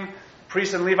running.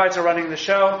 Priests and Levites are running the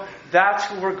show. That's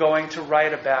who we're going to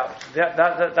write about.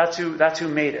 That's who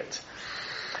made it.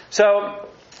 So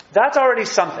that's already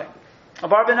something.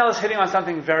 Abarbanel is hitting on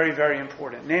something very, very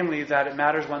important, namely that it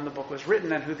matters when the book was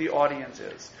written and who the audience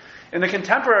is. In the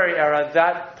contemporary era,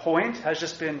 that point has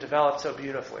just been developed so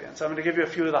beautifully. And so I'm going to give you a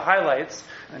few of the highlights,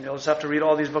 and you'll just have to read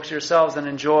all these books yourselves and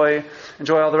enjoy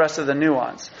all the rest of the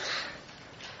nuance.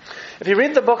 If you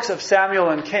read the books of Samuel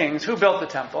and Kings, who built the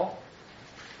temple?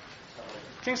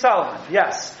 King Solomon,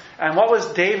 yes. And what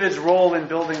was David's role in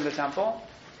building the temple?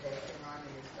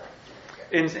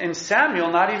 In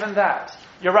Samuel, not even that.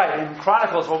 You're right. In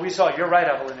Chronicles, what we saw, you're right,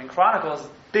 Evelyn. In Chronicles,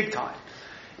 big time.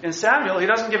 In Samuel, he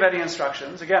doesn't give any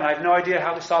instructions. Again, I have no idea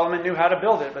how Solomon knew how to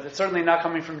build it, but it's certainly not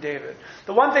coming from David.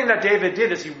 The one thing that David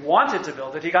did is he wanted to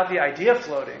build it. He got the idea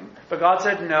floating, but God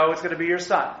said, no, it's going to be your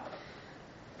son.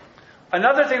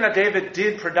 Another thing that David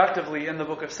did productively in the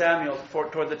book of Samuel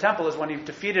toward the temple is when he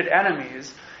defeated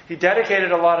enemies, he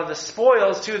dedicated a lot of the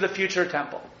spoils to the future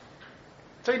temple.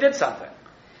 So he did something.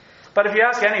 But if you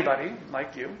ask anybody,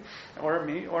 like you, or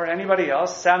me, or anybody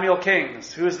else, Samuel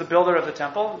Kings, who is the builder of the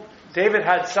temple, David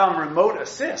had some remote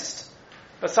assist.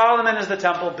 But Solomon is the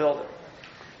temple builder.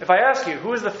 If I ask you,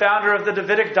 who is the founder of the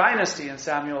Davidic dynasty in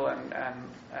Samuel and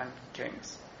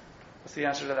Kings? What's the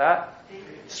answer to that?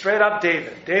 David. Straight up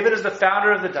David. David is the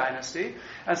founder of the dynasty,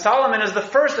 and Solomon is the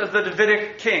first of the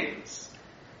Davidic kings.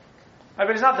 I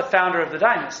mean, he's not the founder of the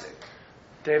dynasty.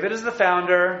 David is the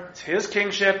founder, it's his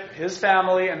kingship, his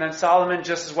family, and then Solomon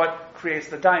just is what creates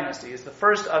the dynasty. He's the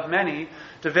first of many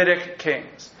Davidic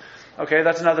kings. Okay,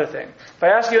 that's another thing. If I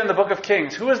ask you in the book of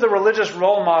Kings, who is the religious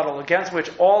role model against which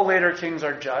all later kings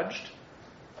are judged?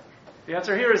 The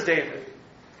answer here is David.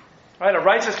 Right, a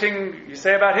righteous king, you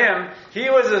say about him, he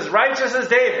was as righteous as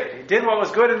David. He did what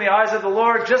was good in the eyes of the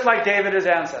Lord, just like David, his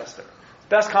ancestor.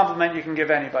 Best compliment you can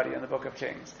give anybody in the book of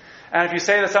Kings. And if you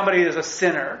say that somebody is a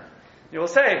sinner, you will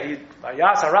say, he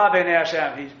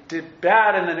did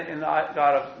bad in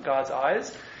God's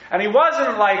eyes, and he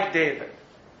wasn't like David.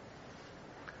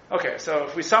 Okay, so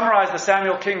if we summarize the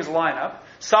Samuel Kings lineup,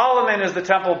 Solomon is the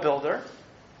temple builder,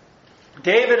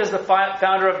 David is the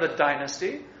founder of the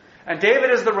dynasty, and David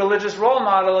is the religious role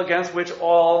model against which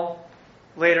all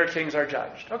later kings are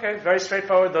judged. Okay, very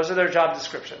straightforward. Those are their job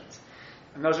descriptions.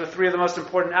 And those are three of the most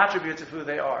important attributes of who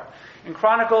they are. In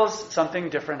Chronicles, something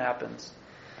different happens.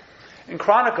 In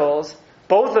Chronicles,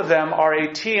 both of them are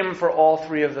a team for all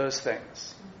three of those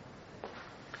things.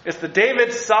 It's the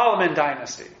David-Solomon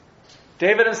dynasty.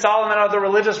 David and Solomon are the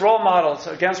religious role models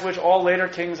against which all later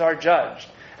kings are judged.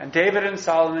 And David and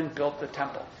Solomon built the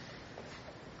temple.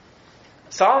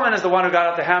 Solomon is the one who got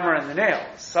out the hammer and the nails.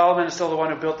 Solomon is still the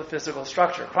one who built the physical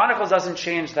structure. Chronicles doesn't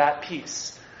change that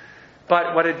piece.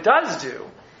 But what it does do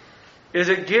is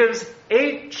it gives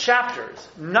 8 chapters,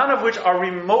 none of which are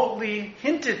remotely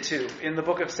hinted to in the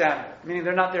book of Samuel, meaning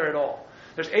they're not there at all.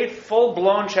 There's 8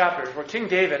 full-blown chapters where King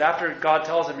David, after God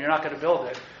tells him you're not going to build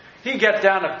it, he gets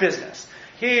down to business.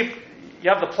 You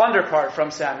have the plunder part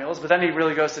from Samuel's, but then he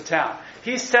really goes to town.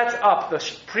 He sets up the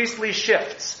priestly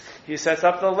shifts. He sets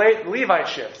up the Levite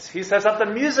shifts. He sets up the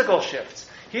musical shifts.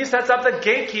 He sets up the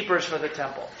gatekeepers for the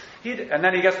temple. And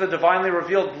then he gets the divinely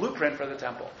revealed blueprint for the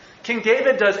temple. King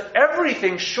David does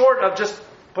everything short of just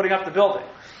putting up the building.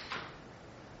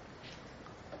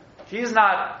 He's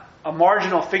not a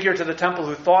marginal figure to the temple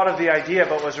who thought of the idea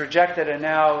but was rejected and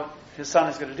now his son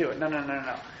is going to do it.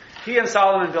 No. He and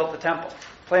Solomon built the temple.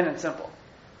 Plain and simple.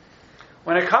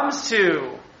 When it comes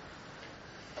to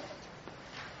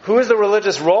who is the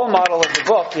religious role model of the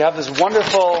book, you have this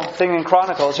wonderful thing in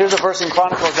Chronicles. Here's a verse in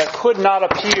Chronicles that could not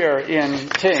appear in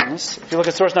Kings. If you look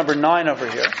at source number 9 over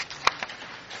here.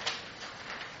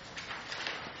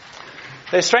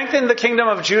 They strengthened the kingdom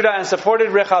of Judah and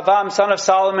supported Rehoboam, son of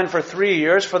Solomon, for 3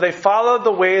 years, for they followed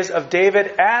the ways of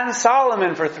David and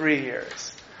Solomon for 3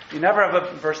 years. You never have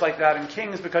a verse like that in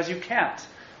Kings because you can't.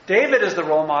 David is the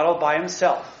role model by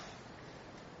himself.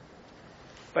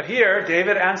 But here,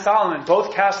 David and Solomon,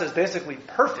 both cast as basically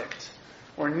perfect,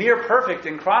 or near perfect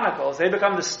in Chronicles. They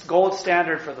become the gold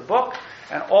standard for the book,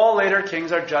 and all later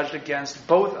kings are judged against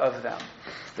both of them.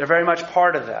 They're very much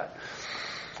part of that.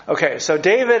 Okay, so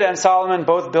David and Solomon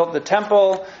both built the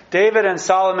temple. David and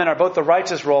Solomon are both the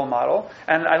righteous role model.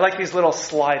 And I like these little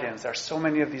slide-ins. There are so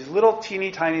many of these little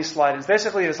teeny tiny slide-ins.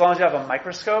 Basically, as long as you have a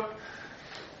microscope,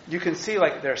 you can see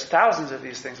there's thousands of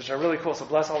these things, which are really cool. So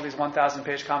bless all these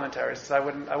 1,000-page commentaries, because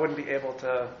I wouldn't be able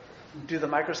to do the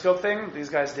microscope thing. These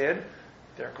guys did.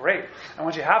 They're great. And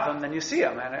once you have them, then you see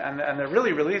them, and they're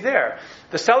really, really there.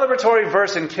 The celebratory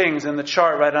verse in Kings in the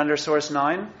chart right under source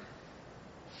 9.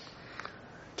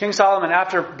 King Solomon,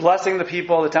 after blessing the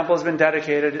people, the temple has been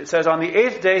dedicated. It says, on the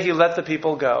 8th day he let the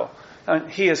people go.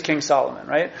 He is King Solomon,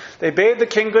 right? They bade the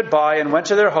king goodbye and went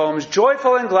to their homes,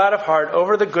 joyful and glad of heart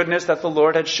over the goodness that the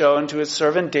Lord had shown to his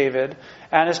servant David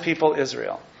and his people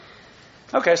Israel.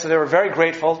 Okay, so they were very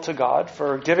grateful to God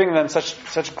for giving them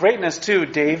such greatness to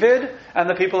David and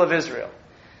the people of Israel.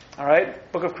 All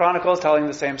right? Book of Chronicles telling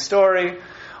the same story.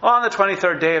 On the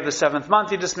 23rd day of the 7th month,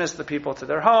 he dismissed the people to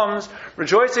their homes,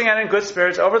 rejoicing and in good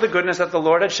spirits over the goodness that the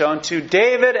Lord had shown to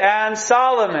David and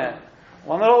Solomon.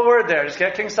 One little word there, just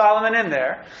get King Solomon in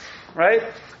there, right?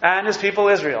 And his people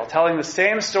Israel, telling the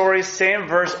same story, same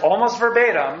verse, almost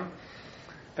verbatim,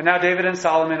 but now David and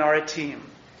Solomon are a team.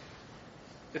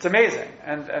 It's amazing.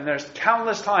 And there's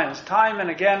countless times, time and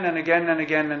again and again and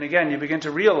again and again, you begin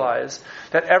to realize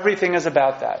that everything is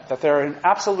about that they're an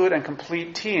absolute and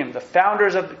complete team. The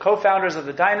co-founders of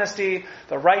the dynasty,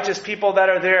 the righteous people that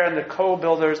are there, and the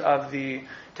co-builders of the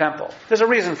temple. There's a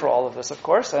reason for all of this, of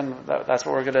course, and that's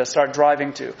what we're going to start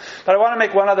driving to. But I want to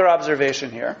make one other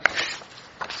observation here.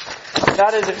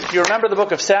 That is, if you remember the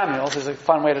book of Samuel, this is a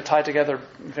fun way to tie together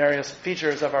various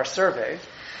features of our survey.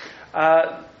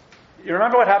 You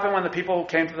remember what happened when the people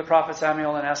came to the prophet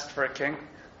Samuel and asked for a king?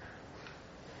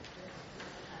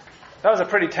 That was a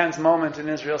pretty tense moment in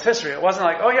Israel's history. It wasn't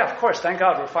like, oh yeah, of course, thank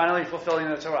God, we're finally fulfilling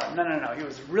the Torah. No. He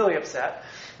was really upset.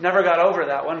 Never got over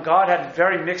that one. God had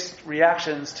very mixed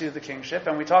reactions to the kingship,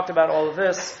 and we talked about all of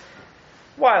this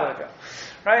a while ago.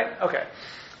 Right? Okay.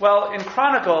 Well, in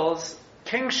Chronicles,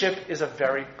 kingship is a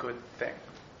very good thing.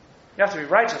 You have to be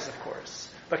righteous, of course.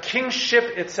 But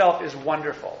kingship itself is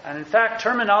wonderful. And in fact,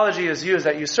 terminology is used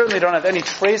that you certainly don't have any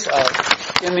trace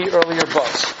of in the earlier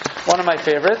books. One of my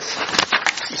favorites,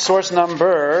 source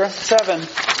number 7.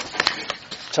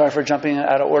 Sorry for jumping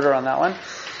out of order on that one.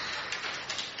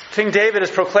 King David is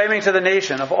proclaiming to the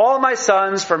nation, of all my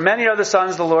sons, for many are the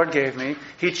sons the Lord gave me,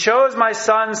 he chose my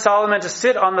son Solomon to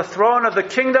sit on the throne of the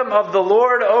kingdom of the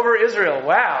Lord over Israel.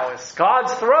 Wow, it's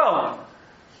God's throne.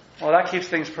 Well, that keeps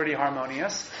things pretty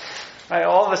harmonious. Right,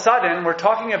 all of a sudden, we're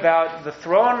talking about the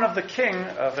throne of the king,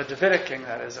 of a Davidic king,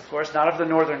 that is, of course, not of the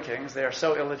northern kings. They are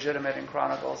so illegitimate in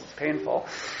Chronicles, it's painful.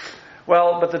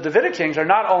 Well, but the Davidic kings are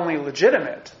not only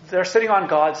legitimate, they're sitting on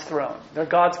God's throne. They're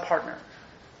God's partner.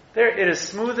 It is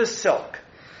smooth as silk.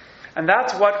 And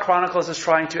that's what Chronicles is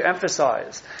trying to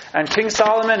emphasize. And King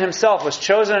Solomon himself was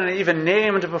chosen and even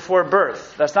named before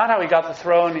birth. That's not how he got the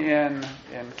throne in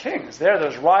Kings.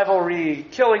 There's rivalry,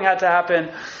 killing had to happen.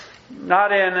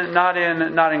 Not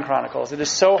in Chronicles. It is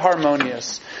so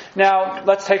harmonious. Now,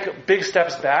 let's take big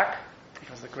steps back,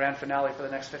 because the grand finale for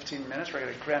the next 15 minutes, we're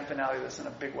going to grand finale this in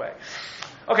a big way.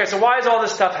 Okay, so why is all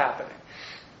this stuff happening?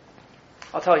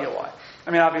 I'll tell you why.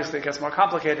 I mean, obviously it gets more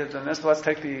complicated than this, but let's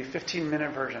take the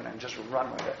 15-minute version and just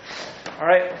run with it. All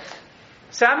right?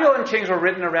 Samuel and Kings were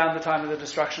written around the time of the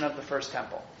destruction of the first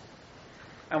temple.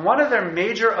 And one of their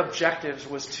major objectives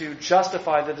was to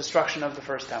justify the destruction of the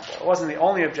first temple. It wasn't the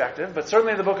only objective, but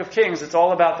certainly in the book of Kings, it's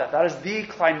all about that. That is the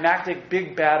climactic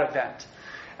big bad event.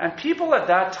 And people at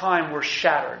that time were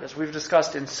shattered, as we've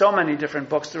discussed in so many different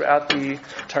books throughout the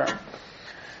term.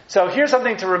 So here's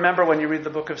something to remember when you read the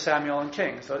book of Samuel and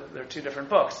Kings. So they're two different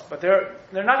books, but they're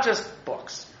not just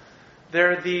books.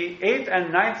 They're the 8th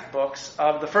and 9th books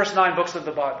of the first 9 books of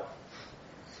the Bible.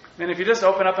 And if you just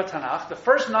open up a Tanakh, the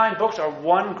first 9 books are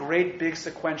one great big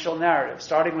sequential narrative,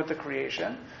 starting with the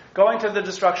creation, going to the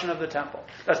destruction of the temple.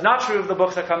 That's not true of the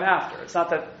books that come after. It's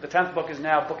not that the 10th book is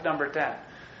now book number 10.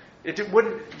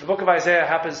 The book of Isaiah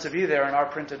happens to be there in our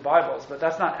printed Bibles, but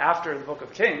that's not after the book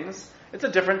of Kings. It's a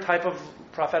different type of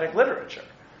prophetic literature.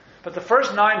 But the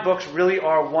first 9 books really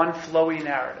are one flowy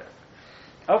narrative.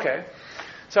 Okay,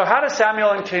 so how does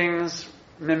Samuel and Kings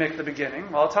mimic the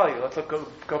beginning? Well, I'll tell you. Let's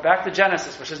go back to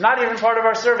Genesis, which is not even part of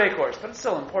our survey course, but it's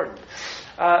still important.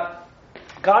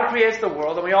 God creates the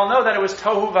world, and we all know that it was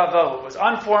tohu vavohu. It was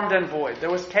unformed and void.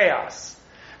 There was chaos.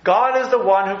 God is the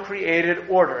one who created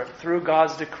order through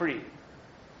God's decree.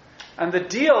 And the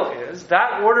deal is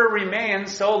that order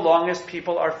remains so long as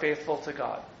people are faithful to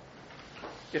God.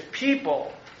 If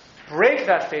people break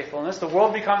that faithfulness, the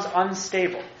world becomes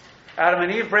unstable. Adam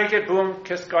and Eve break it, boom,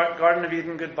 kiss Garden of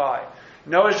Eden goodbye.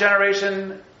 Noah's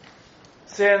generation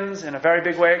sins in a very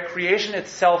big way. Creation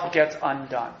itself gets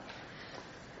undone.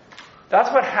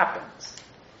 That's what happens.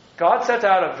 God sets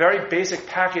out a very basic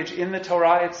package in the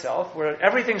Torah itself where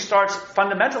everything starts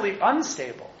fundamentally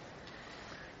unstable.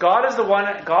 God is the one,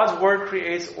 God's word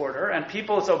creates order, and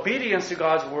people's obedience to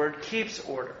God's word keeps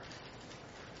order.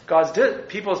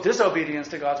 People's disobedience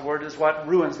to God's word is what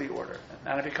ruins the order,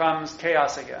 and it becomes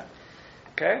chaos again.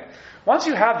 Okay? Once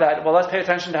you have that, well, let's pay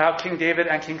attention to how King David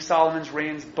and King Solomon's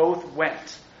reigns both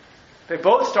went. They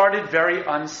both started very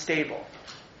unstable.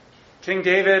 King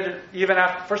David, even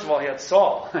after, first of all, he had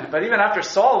Saul, but even after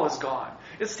Saul was gone,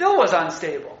 it still was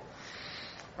unstable.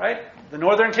 Right? The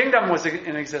northern kingdom was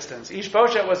in existence.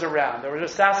 Ishbosheth was around. There were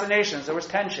assassinations. There was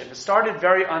tension. It started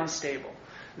very unstable.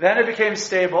 Then it became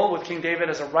stable with King David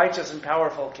as a righteous and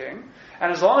powerful king.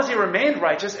 And as long as he remained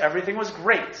righteous, everything was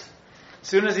great. As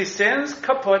soon as he sins,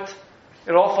 kaput,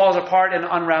 it all falls apart and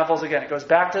unravels again. It goes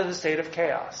back to the state of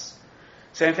chaos.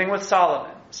 Same thing with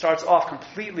Solomon. Starts off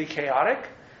completely chaotic.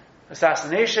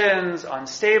 Assassinations,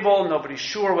 unstable, nobody's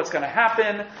sure what's going to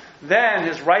happen. Then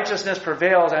his righteousness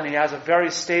prevails and he has a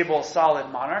very stable, solid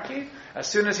monarchy. As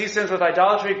soon as he sins with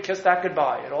idolatry, kiss that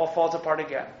goodbye. It all falls apart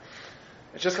again.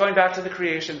 It's just going back to the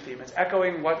creation theme. It's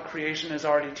echoing what creation is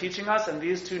already teaching us, and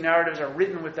these two narratives are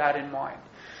written with that in mind.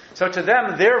 So to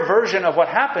them, their version of what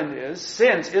happened is,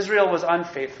 since Israel was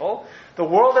unfaithful, the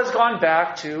world has gone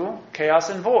back to chaos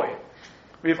and void.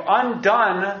 We've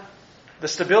undone the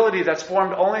stability that's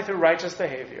formed only through righteous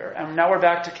behavior, and now we're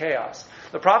back to chaos.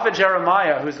 The prophet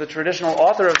Jeremiah, who's the traditional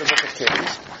author of the book of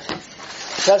Kings,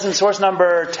 says in source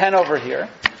number 10 over here,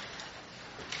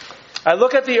 I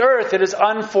look at the earth, it is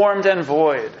unformed and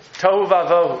void. Tohu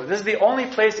vavohu. This is the only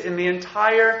place in the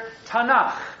entire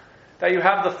Tanakh that you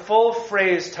have the full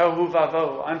phrase tohu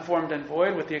vavohu, unformed and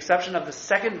void, with the exception of the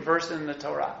second verse in the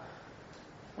Torah,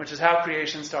 which is how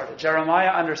creation started.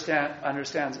 Jeremiah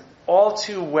understands all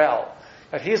too well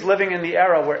that he's living in the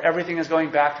era where everything is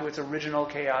going back to its original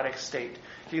chaotic state.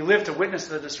 He lived to witness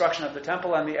the destruction of the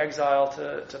temple and the exile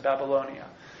to Babylonia.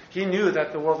 He knew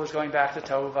that the world was going back to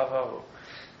tohu vavohu.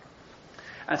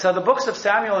 And so the books of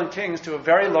Samuel and Kings, to a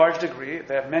very large degree,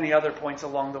 they have many other points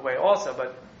along the way also,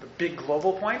 but the big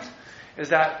global point is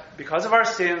that because of our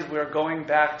sins, we are going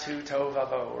back to tohu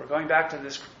vavohu. We're going back to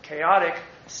this chaotic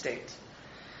state.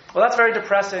 Well, that's very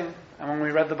depressing. And when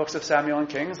we read the books of Samuel and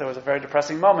Kings, there was a very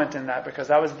depressing moment in that, because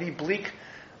that was the bleak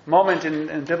moment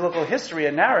in biblical history,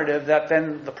 a narrative that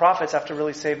then the prophets have to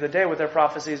really save the day with their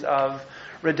prophecies of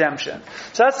redemption.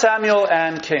 So that's Samuel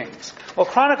and Kings. Well,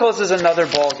 Chronicles is another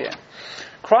ballgame.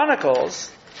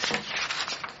 Chronicles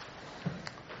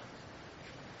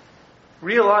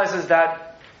realizes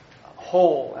that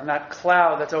hole and that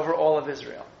cloud that's over all of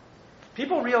Israel.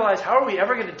 People realize, how are we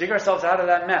ever going to dig ourselves out of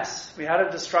that mess? We had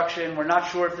a destruction. We're not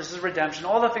sure if this is redemption.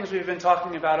 All the things we've been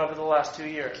talking about over the last 2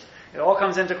 years. It all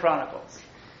comes into Chronicles.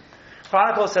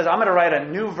 Chronicles says, I'm going to write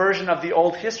a new version of the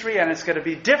old history, and it's going to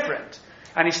be different.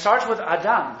 And he starts with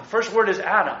Adam. The first word is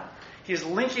Adam. He's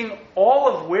linking all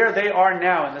of where they are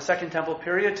now in the Second Temple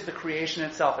period to the creation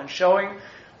itself, and showing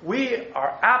we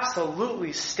are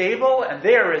absolutely stable, and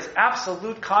there is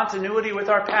absolute continuity with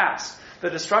our past. The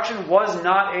destruction was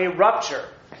not a rupture.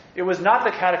 It was not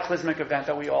the cataclysmic event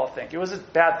that we all think. It was a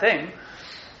bad thing.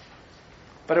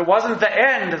 But it wasn't the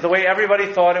end the way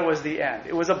everybody thought it was the end.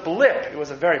 It was a blip. It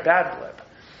was a very bad blip.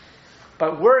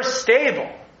 But we're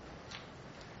stable.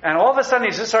 And all of a sudden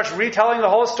he just starts retelling the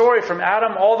whole story from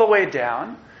Adam all the way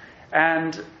down.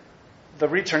 And the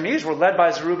returnees were led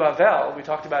by Zerubbabel. We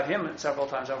talked about him several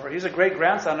times over. He's a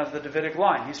great-grandson of the Davidic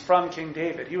line. He's from King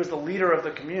David. He was the leader of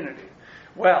the community.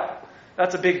 Well,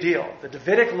 that's a big deal. The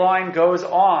Davidic line goes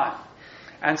on.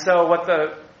 And so what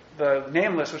the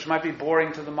nameless, which might be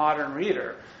boring to the modern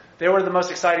reader, they were the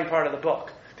most exciting part of the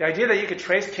book. The idea that you could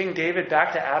trace King David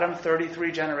back to Adam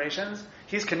 33 generations,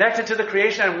 he's connected to the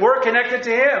creation and we're connected to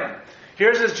him.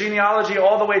 Here's his genealogy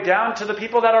all the way down to the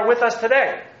people that are with us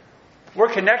today.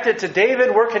 We're connected to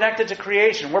David, we're connected to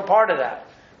creation, we're part of that.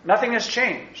 Nothing has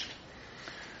changed.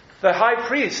 The high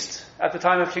priest at the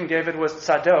time of King David was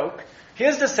Tzadok.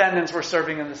 His descendants were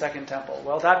serving in the Second Temple.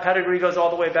 Well, that pedigree goes all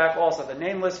the way back also. The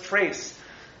nameless trace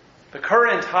the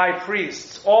current high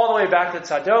priests all the way back to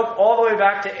Tzadok, all the way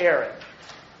back to Aaron.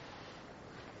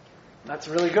 That's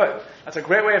really good. That's a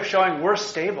great way of showing we're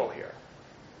stable here.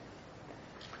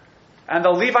 And the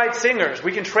Levite singers,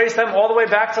 we can trace them all the way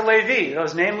back to Levi,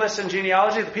 those nameless in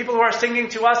genealogy. The people who are singing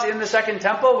to us in the Second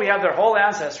Temple, we have their whole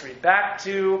ancestry. Back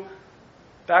to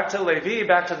Levi,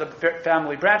 back to the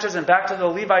family branches, and back to the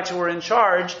Levites who were in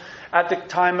charge at the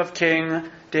time of King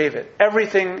David.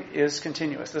 Everything is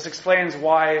continuous. This explains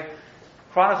why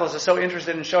Chronicles is so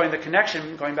interested in showing the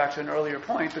connection, going back to an earlier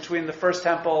point, between the First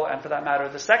Temple and, for that matter,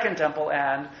 the Second Temple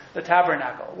and the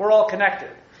Tabernacle. We're all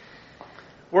connected.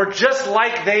 We're just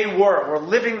like they were. We're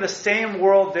living the same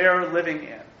world they're living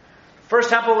in. The First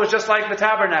Temple was just like the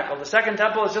Tabernacle. The Second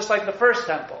Temple is just like the First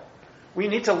Temple. We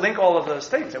need to link all of those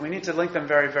things, and we need to link them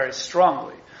very, very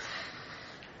strongly.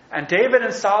 And David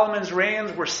and Solomon's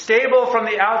reigns were stable from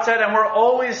the outset, and we're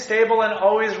always stable and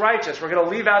always righteous. We're going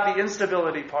to leave out the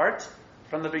instability part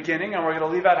from the beginning, and we're going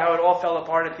to leave out how it all fell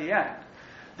apart at the end.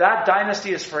 That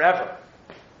dynasty is forever.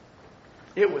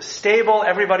 It was stable.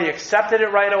 Everybody accepted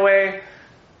it right away.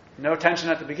 No tension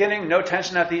at the beginning, no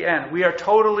tension at the end. We are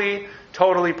totally,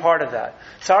 totally part of that.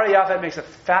 Sarah Yafet makes a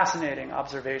fascinating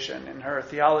observation in her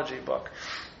theology book,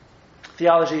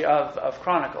 Theology of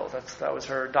Chronicles. That was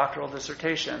her doctoral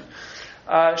dissertation.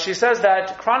 She says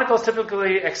that Chronicles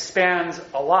typically expands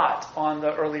a lot on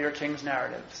the earlier Kings'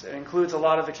 narratives. It includes a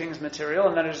lot of the Kings' material,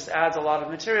 and then it just adds a lot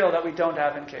of material that we don't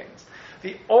have in Kings.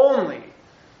 The only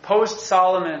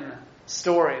post-Solomon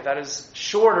story that is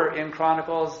shorter in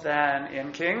Chronicles than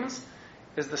in Kings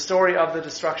is the story of the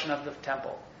destruction of the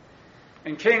temple.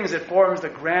 In Kings, it forms the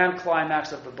grand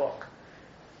climax of the book.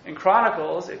 In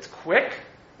Chronicles, it's quick,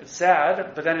 it's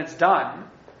sad, but then it's done.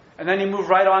 And then you move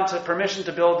right on to permission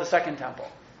to build the Second Temple.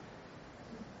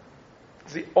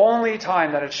 It's the only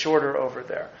time that it's shorter over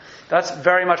there. That's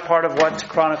very much part of what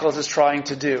Chronicles is trying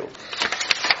to do.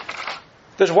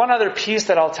 There's one other piece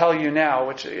that I'll tell you now,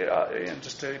 which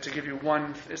just to give you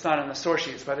one, it's not in the source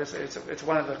sheets, but it's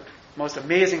one of the most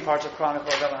amazing parts of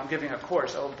Chronicles that when I'm giving a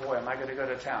course, oh boy, am I going to go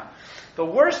to town. The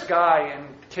worst guy in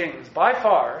Kings, by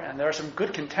far, and there are some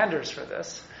good contenders for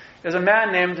this, is a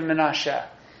man named Menashe.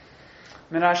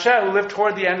 Menashe, who lived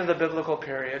toward the end of the biblical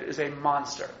period, is a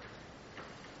monster.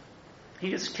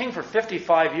 He is king for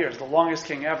 55 years, the longest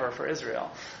king ever for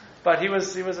Israel. But he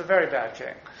was a very bad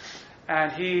king.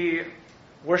 And he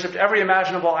worshipped every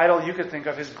imaginable idol you could think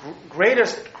of. His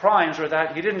greatest crimes were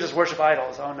that he didn't just worship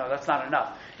idols. Oh no, that's not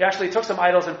enough. He actually took some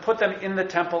idols and put them in the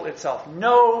temple itself.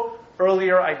 No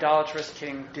earlier idolatrous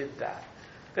king did that.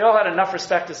 They all had enough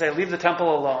respect to say, leave the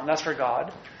temple alone, that's for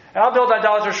God. And I'll build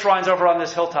idolatrous shrines over on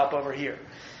this hilltop over here.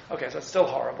 Okay, so it's still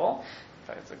horrible. In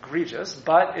fact, it's egregious,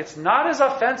 but it's not as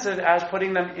offensive as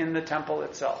putting them in the temple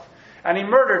itself. And he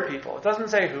murdered people. It doesn't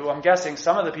say who. I'm guessing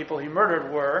some of the people he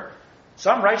murdered were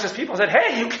some righteous people said,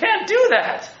 hey, you can't do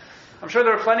that. I'm sure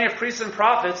there were plenty of priests and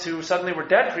prophets who suddenly were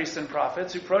dead priests and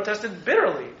prophets who protested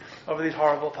bitterly over these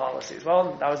horrible policies.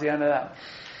 Well, that was the end of them.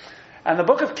 And the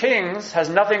book of Kings has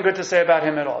nothing good to say about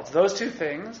him at all. It's those two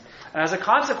things. And as a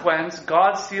consequence,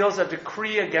 God seals a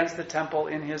decree against the temple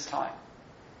in his time.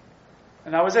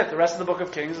 And that was it. The rest of the book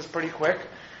of Kings is pretty quick.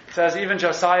 It says even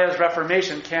Josiah's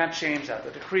reformation can't change that.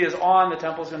 The decree is on, the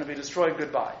temple is going to be destroyed,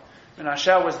 goodbye.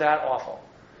 Menashe was that awful.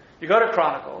 You go to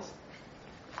Chronicles,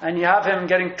 and you have him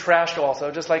getting trashed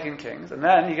also, just like in Kings. And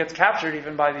then he gets captured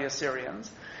even by the Assyrians,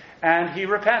 and he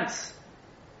repents.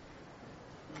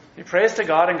 He prays to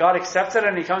God, and God accepts it,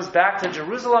 and he comes back to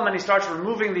Jerusalem, and he starts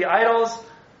removing the idols.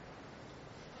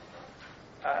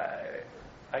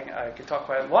 I could talk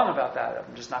quite long about that.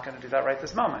 I'm just not going to do that right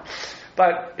this moment.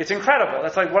 But it's incredible.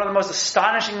 That's like one of the most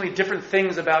astonishingly different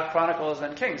things about Chronicles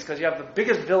than Kings, because you have the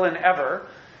biggest villain ever,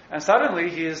 and suddenly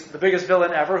he is the biggest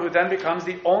villain ever, who then becomes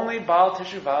the only Baal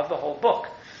Teshuvah of the whole book.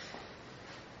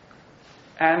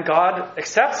 And God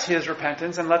accepts his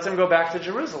repentance and lets him go back to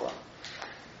Jerusalem.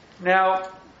 Now,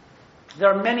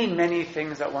 there are many, many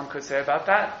things that one could say about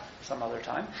that. some other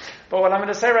time. But what I'm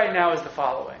going to say right now is the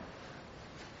following.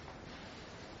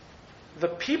 The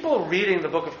people reading the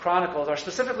book of Chronicles are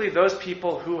specifically those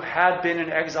people who had been in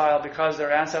exile because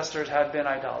their ancestors had been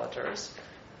idolaters.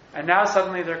 And now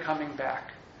suddenly they're coming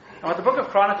back. And what the book of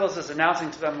Chronicles is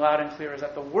announcing to them loud and clear is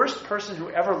that the worst person who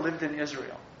ever lived in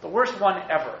Israel, the worst one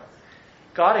ever,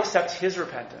 God accepts his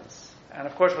repentance. And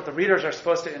of course what the readers are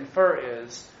supposed to infer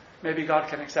is, maybe God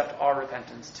can accept our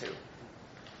repentance too.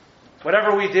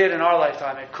 Whatever we did in our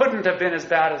lifetime, it couldn't have been as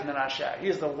bad as Menashe. He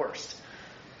is the worst.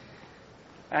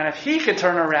 And if he could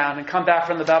turn around and come back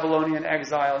from the Babylonian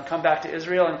exile and come back to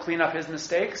Israel and clean up his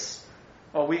mistakes,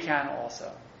 well, we can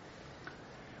also.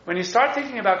 When you start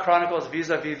thinking about Chronicles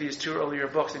vis-a-vis these two earlier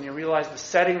books and you realize the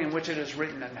setting in which it is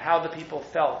written and how the people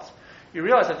felt, you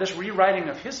realize that this rewriting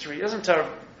of history isn't a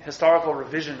historical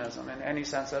revisionism in any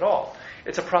sense at all.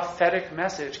 It's a prophetic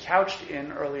message couched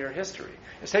in earlier history.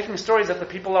 It's taking stories that the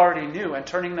people already knew and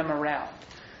turning them around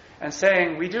and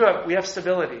saying, we have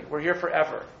stability. We're here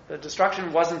forever. The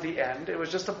destruction wasn't the end. It was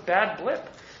just a bad blip.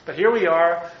 But here we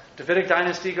are. Davidic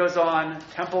dynasty goes on.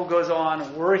 Temple goes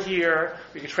on. We're here.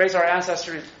 We can trace our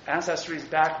ancestries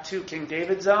back to King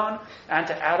David's own and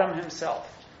to Adam himself.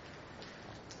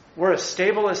 We're as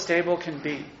stable can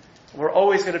be. We're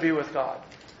always going to be with God.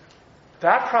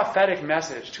 That prophetic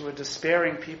message to a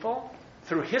despairing people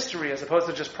through history as opposed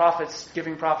to just prophets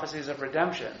giving prophecies of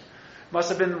redemption must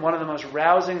have been one of the most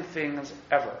rousing things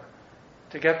ever.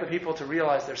 To get the people to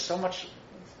realize there's so much,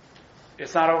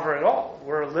 it's not over at all.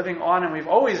 We're living on and we've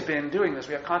always been doing this.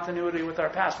 We have continuity with our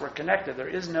past. We're connected. There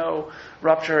is no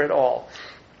rupture at all.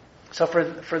 So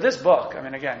for this book, I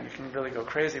mean, again, you can really go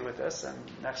crazy with this, and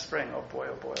next spring, oh boy.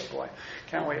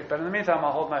 Can't wait. But in the meantime,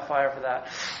 I'll hold my fire for that.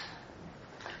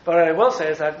 But what I will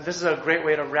say is that this is a great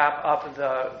way to wrap up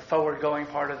the forward-going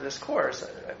part of this course.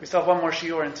 We still have one more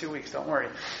shiur in 2 weeks, don't worry.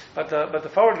 But the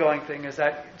forward-going thing is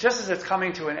that just as it's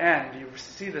coming to an end, you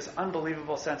see this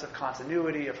unbelievable sense of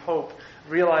continuity, of hope,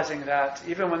 realizing that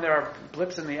even when there are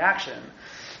blips in the action,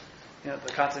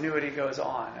 the continuity goes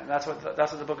on. And that's what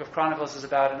the book of Chronicles is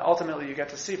about. And ultimately you get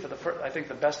to see, I think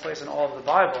the best place in all of the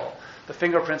Bible, the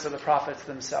fingerprints of the prophets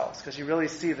themselves. Because you really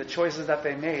see the choices that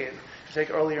they made to take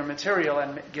earlier material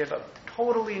and give a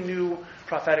totally new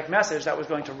prophetic message that was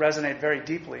going to resonate very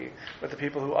deeply with the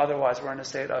people who otherwise were in a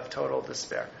state of total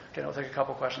despair. Okay, we'll take a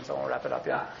couple questions and we'll wrap it up.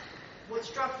 Yeah? What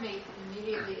struck me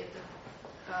immediately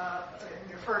in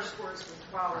your first words was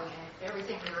following and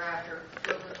everything thereafter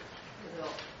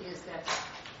is that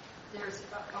there's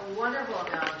a wonderful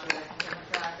analogy, I think, in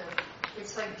the fact that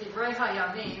it's like Divrei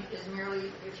HaYamim is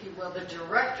merely, if you will, the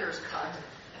director's cut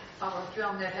of a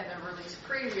film that had been released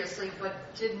previously but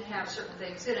didn't have certain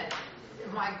things in it.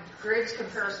 My greatest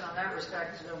comparison on that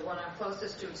respect is the one I'm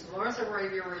closest to. It's Lawrence of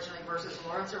Arabia originally versus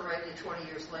Lawrence of Arabia 20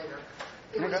 years later.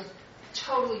 It was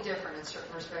totally different in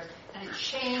certain respects, and it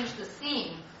changed the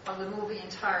theme of the movie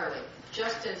entirely,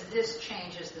 just as this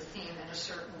changes the theme in a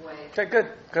certain way. Okay,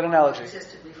 good analogy.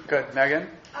 Good, Megan?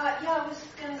 I was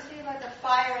going to say about the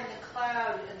fire and the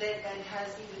cloud that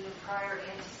has even a prior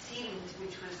antecedent,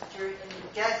 which was in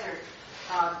the desert.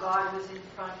 God was in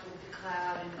front with the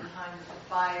cloud and behind with the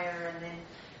fire, and then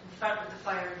in front with the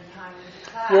fire and behind with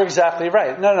the cloud. You're exactly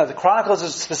right. No, the Chronicles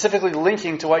is specifically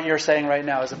linking to what you're saying right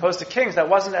now, as opposed to Kings that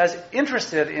wasn't as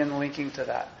interested in linking to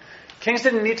that. Kings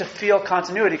didn't need to feel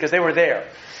continuity because they were there.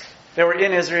 They were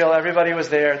in Israel, everybody was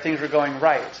there, things were going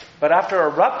right. But after a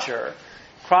rupture,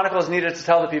 Chronicles needed to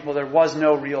tell the people there was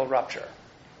no real rupture.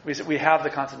 We have the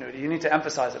continuity. You need to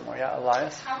emphasize it more. Yeah,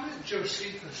 Elias? How did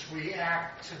Josephus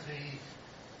react to the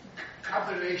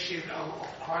combination of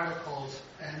Chronicles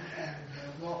and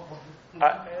law?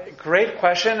 Great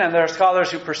question, and there are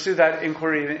scholars who pursue that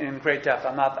inquiry in great depth.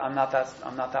 I'm not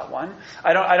that one.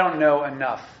 I don't know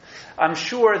enough. I'm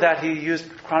sure that he used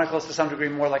Chronicles to some degree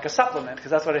more like a supplement, because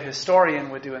that's what a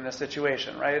historian would do in this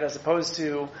situation, right? As opposed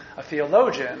to a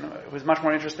theologian who's much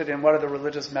more interested in what are the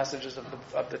religious messages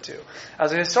of the two.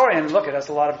 As a historian, look, it has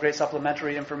a lot of great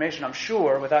supplementary information, I'm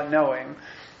sure, without knowing.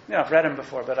 I've read him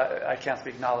before, but I can't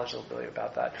speak knowledgeably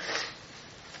about that.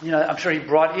 I'm sure he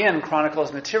brought in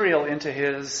Chronicles material into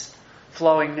his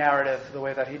flowing narrative the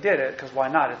way that he did it, because why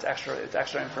not? It's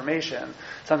extra information,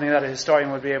 something that a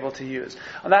historian would be able to use.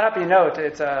 On that happy note,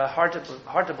 it's hard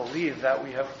to believe that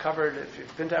we have covered, if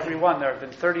you've been to every one, there have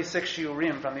been 36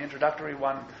 shiurim from the introductory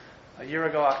one a year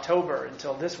ago, October,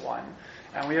 until this one,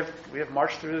 and we have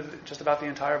marched through just about the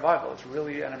entire Bible. It's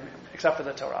really, except for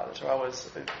the Torah. The Torah was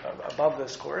above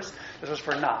this course. This was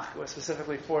for Nach. It was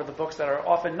specifically for the books that are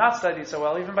often not studied so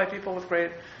well, even by people with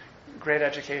great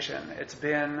education. It's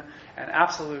been an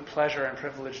absolute pleasure and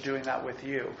privilege doing that with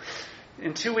you.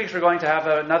 In 2 weeks, we're going to have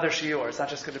another shiur. It's not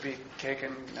just going to be cake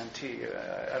and tea.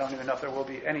 I don't even know if there will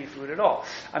be any food at all.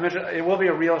 It will be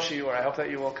a real shiur. I hope that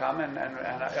you will come, and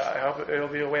I hope it will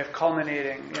be a way of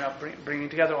culminating, bringing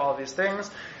together all of these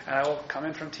things. And I will come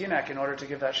in from Teaneck in order to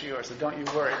give that shiur. So don't you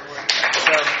worry.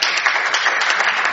 So,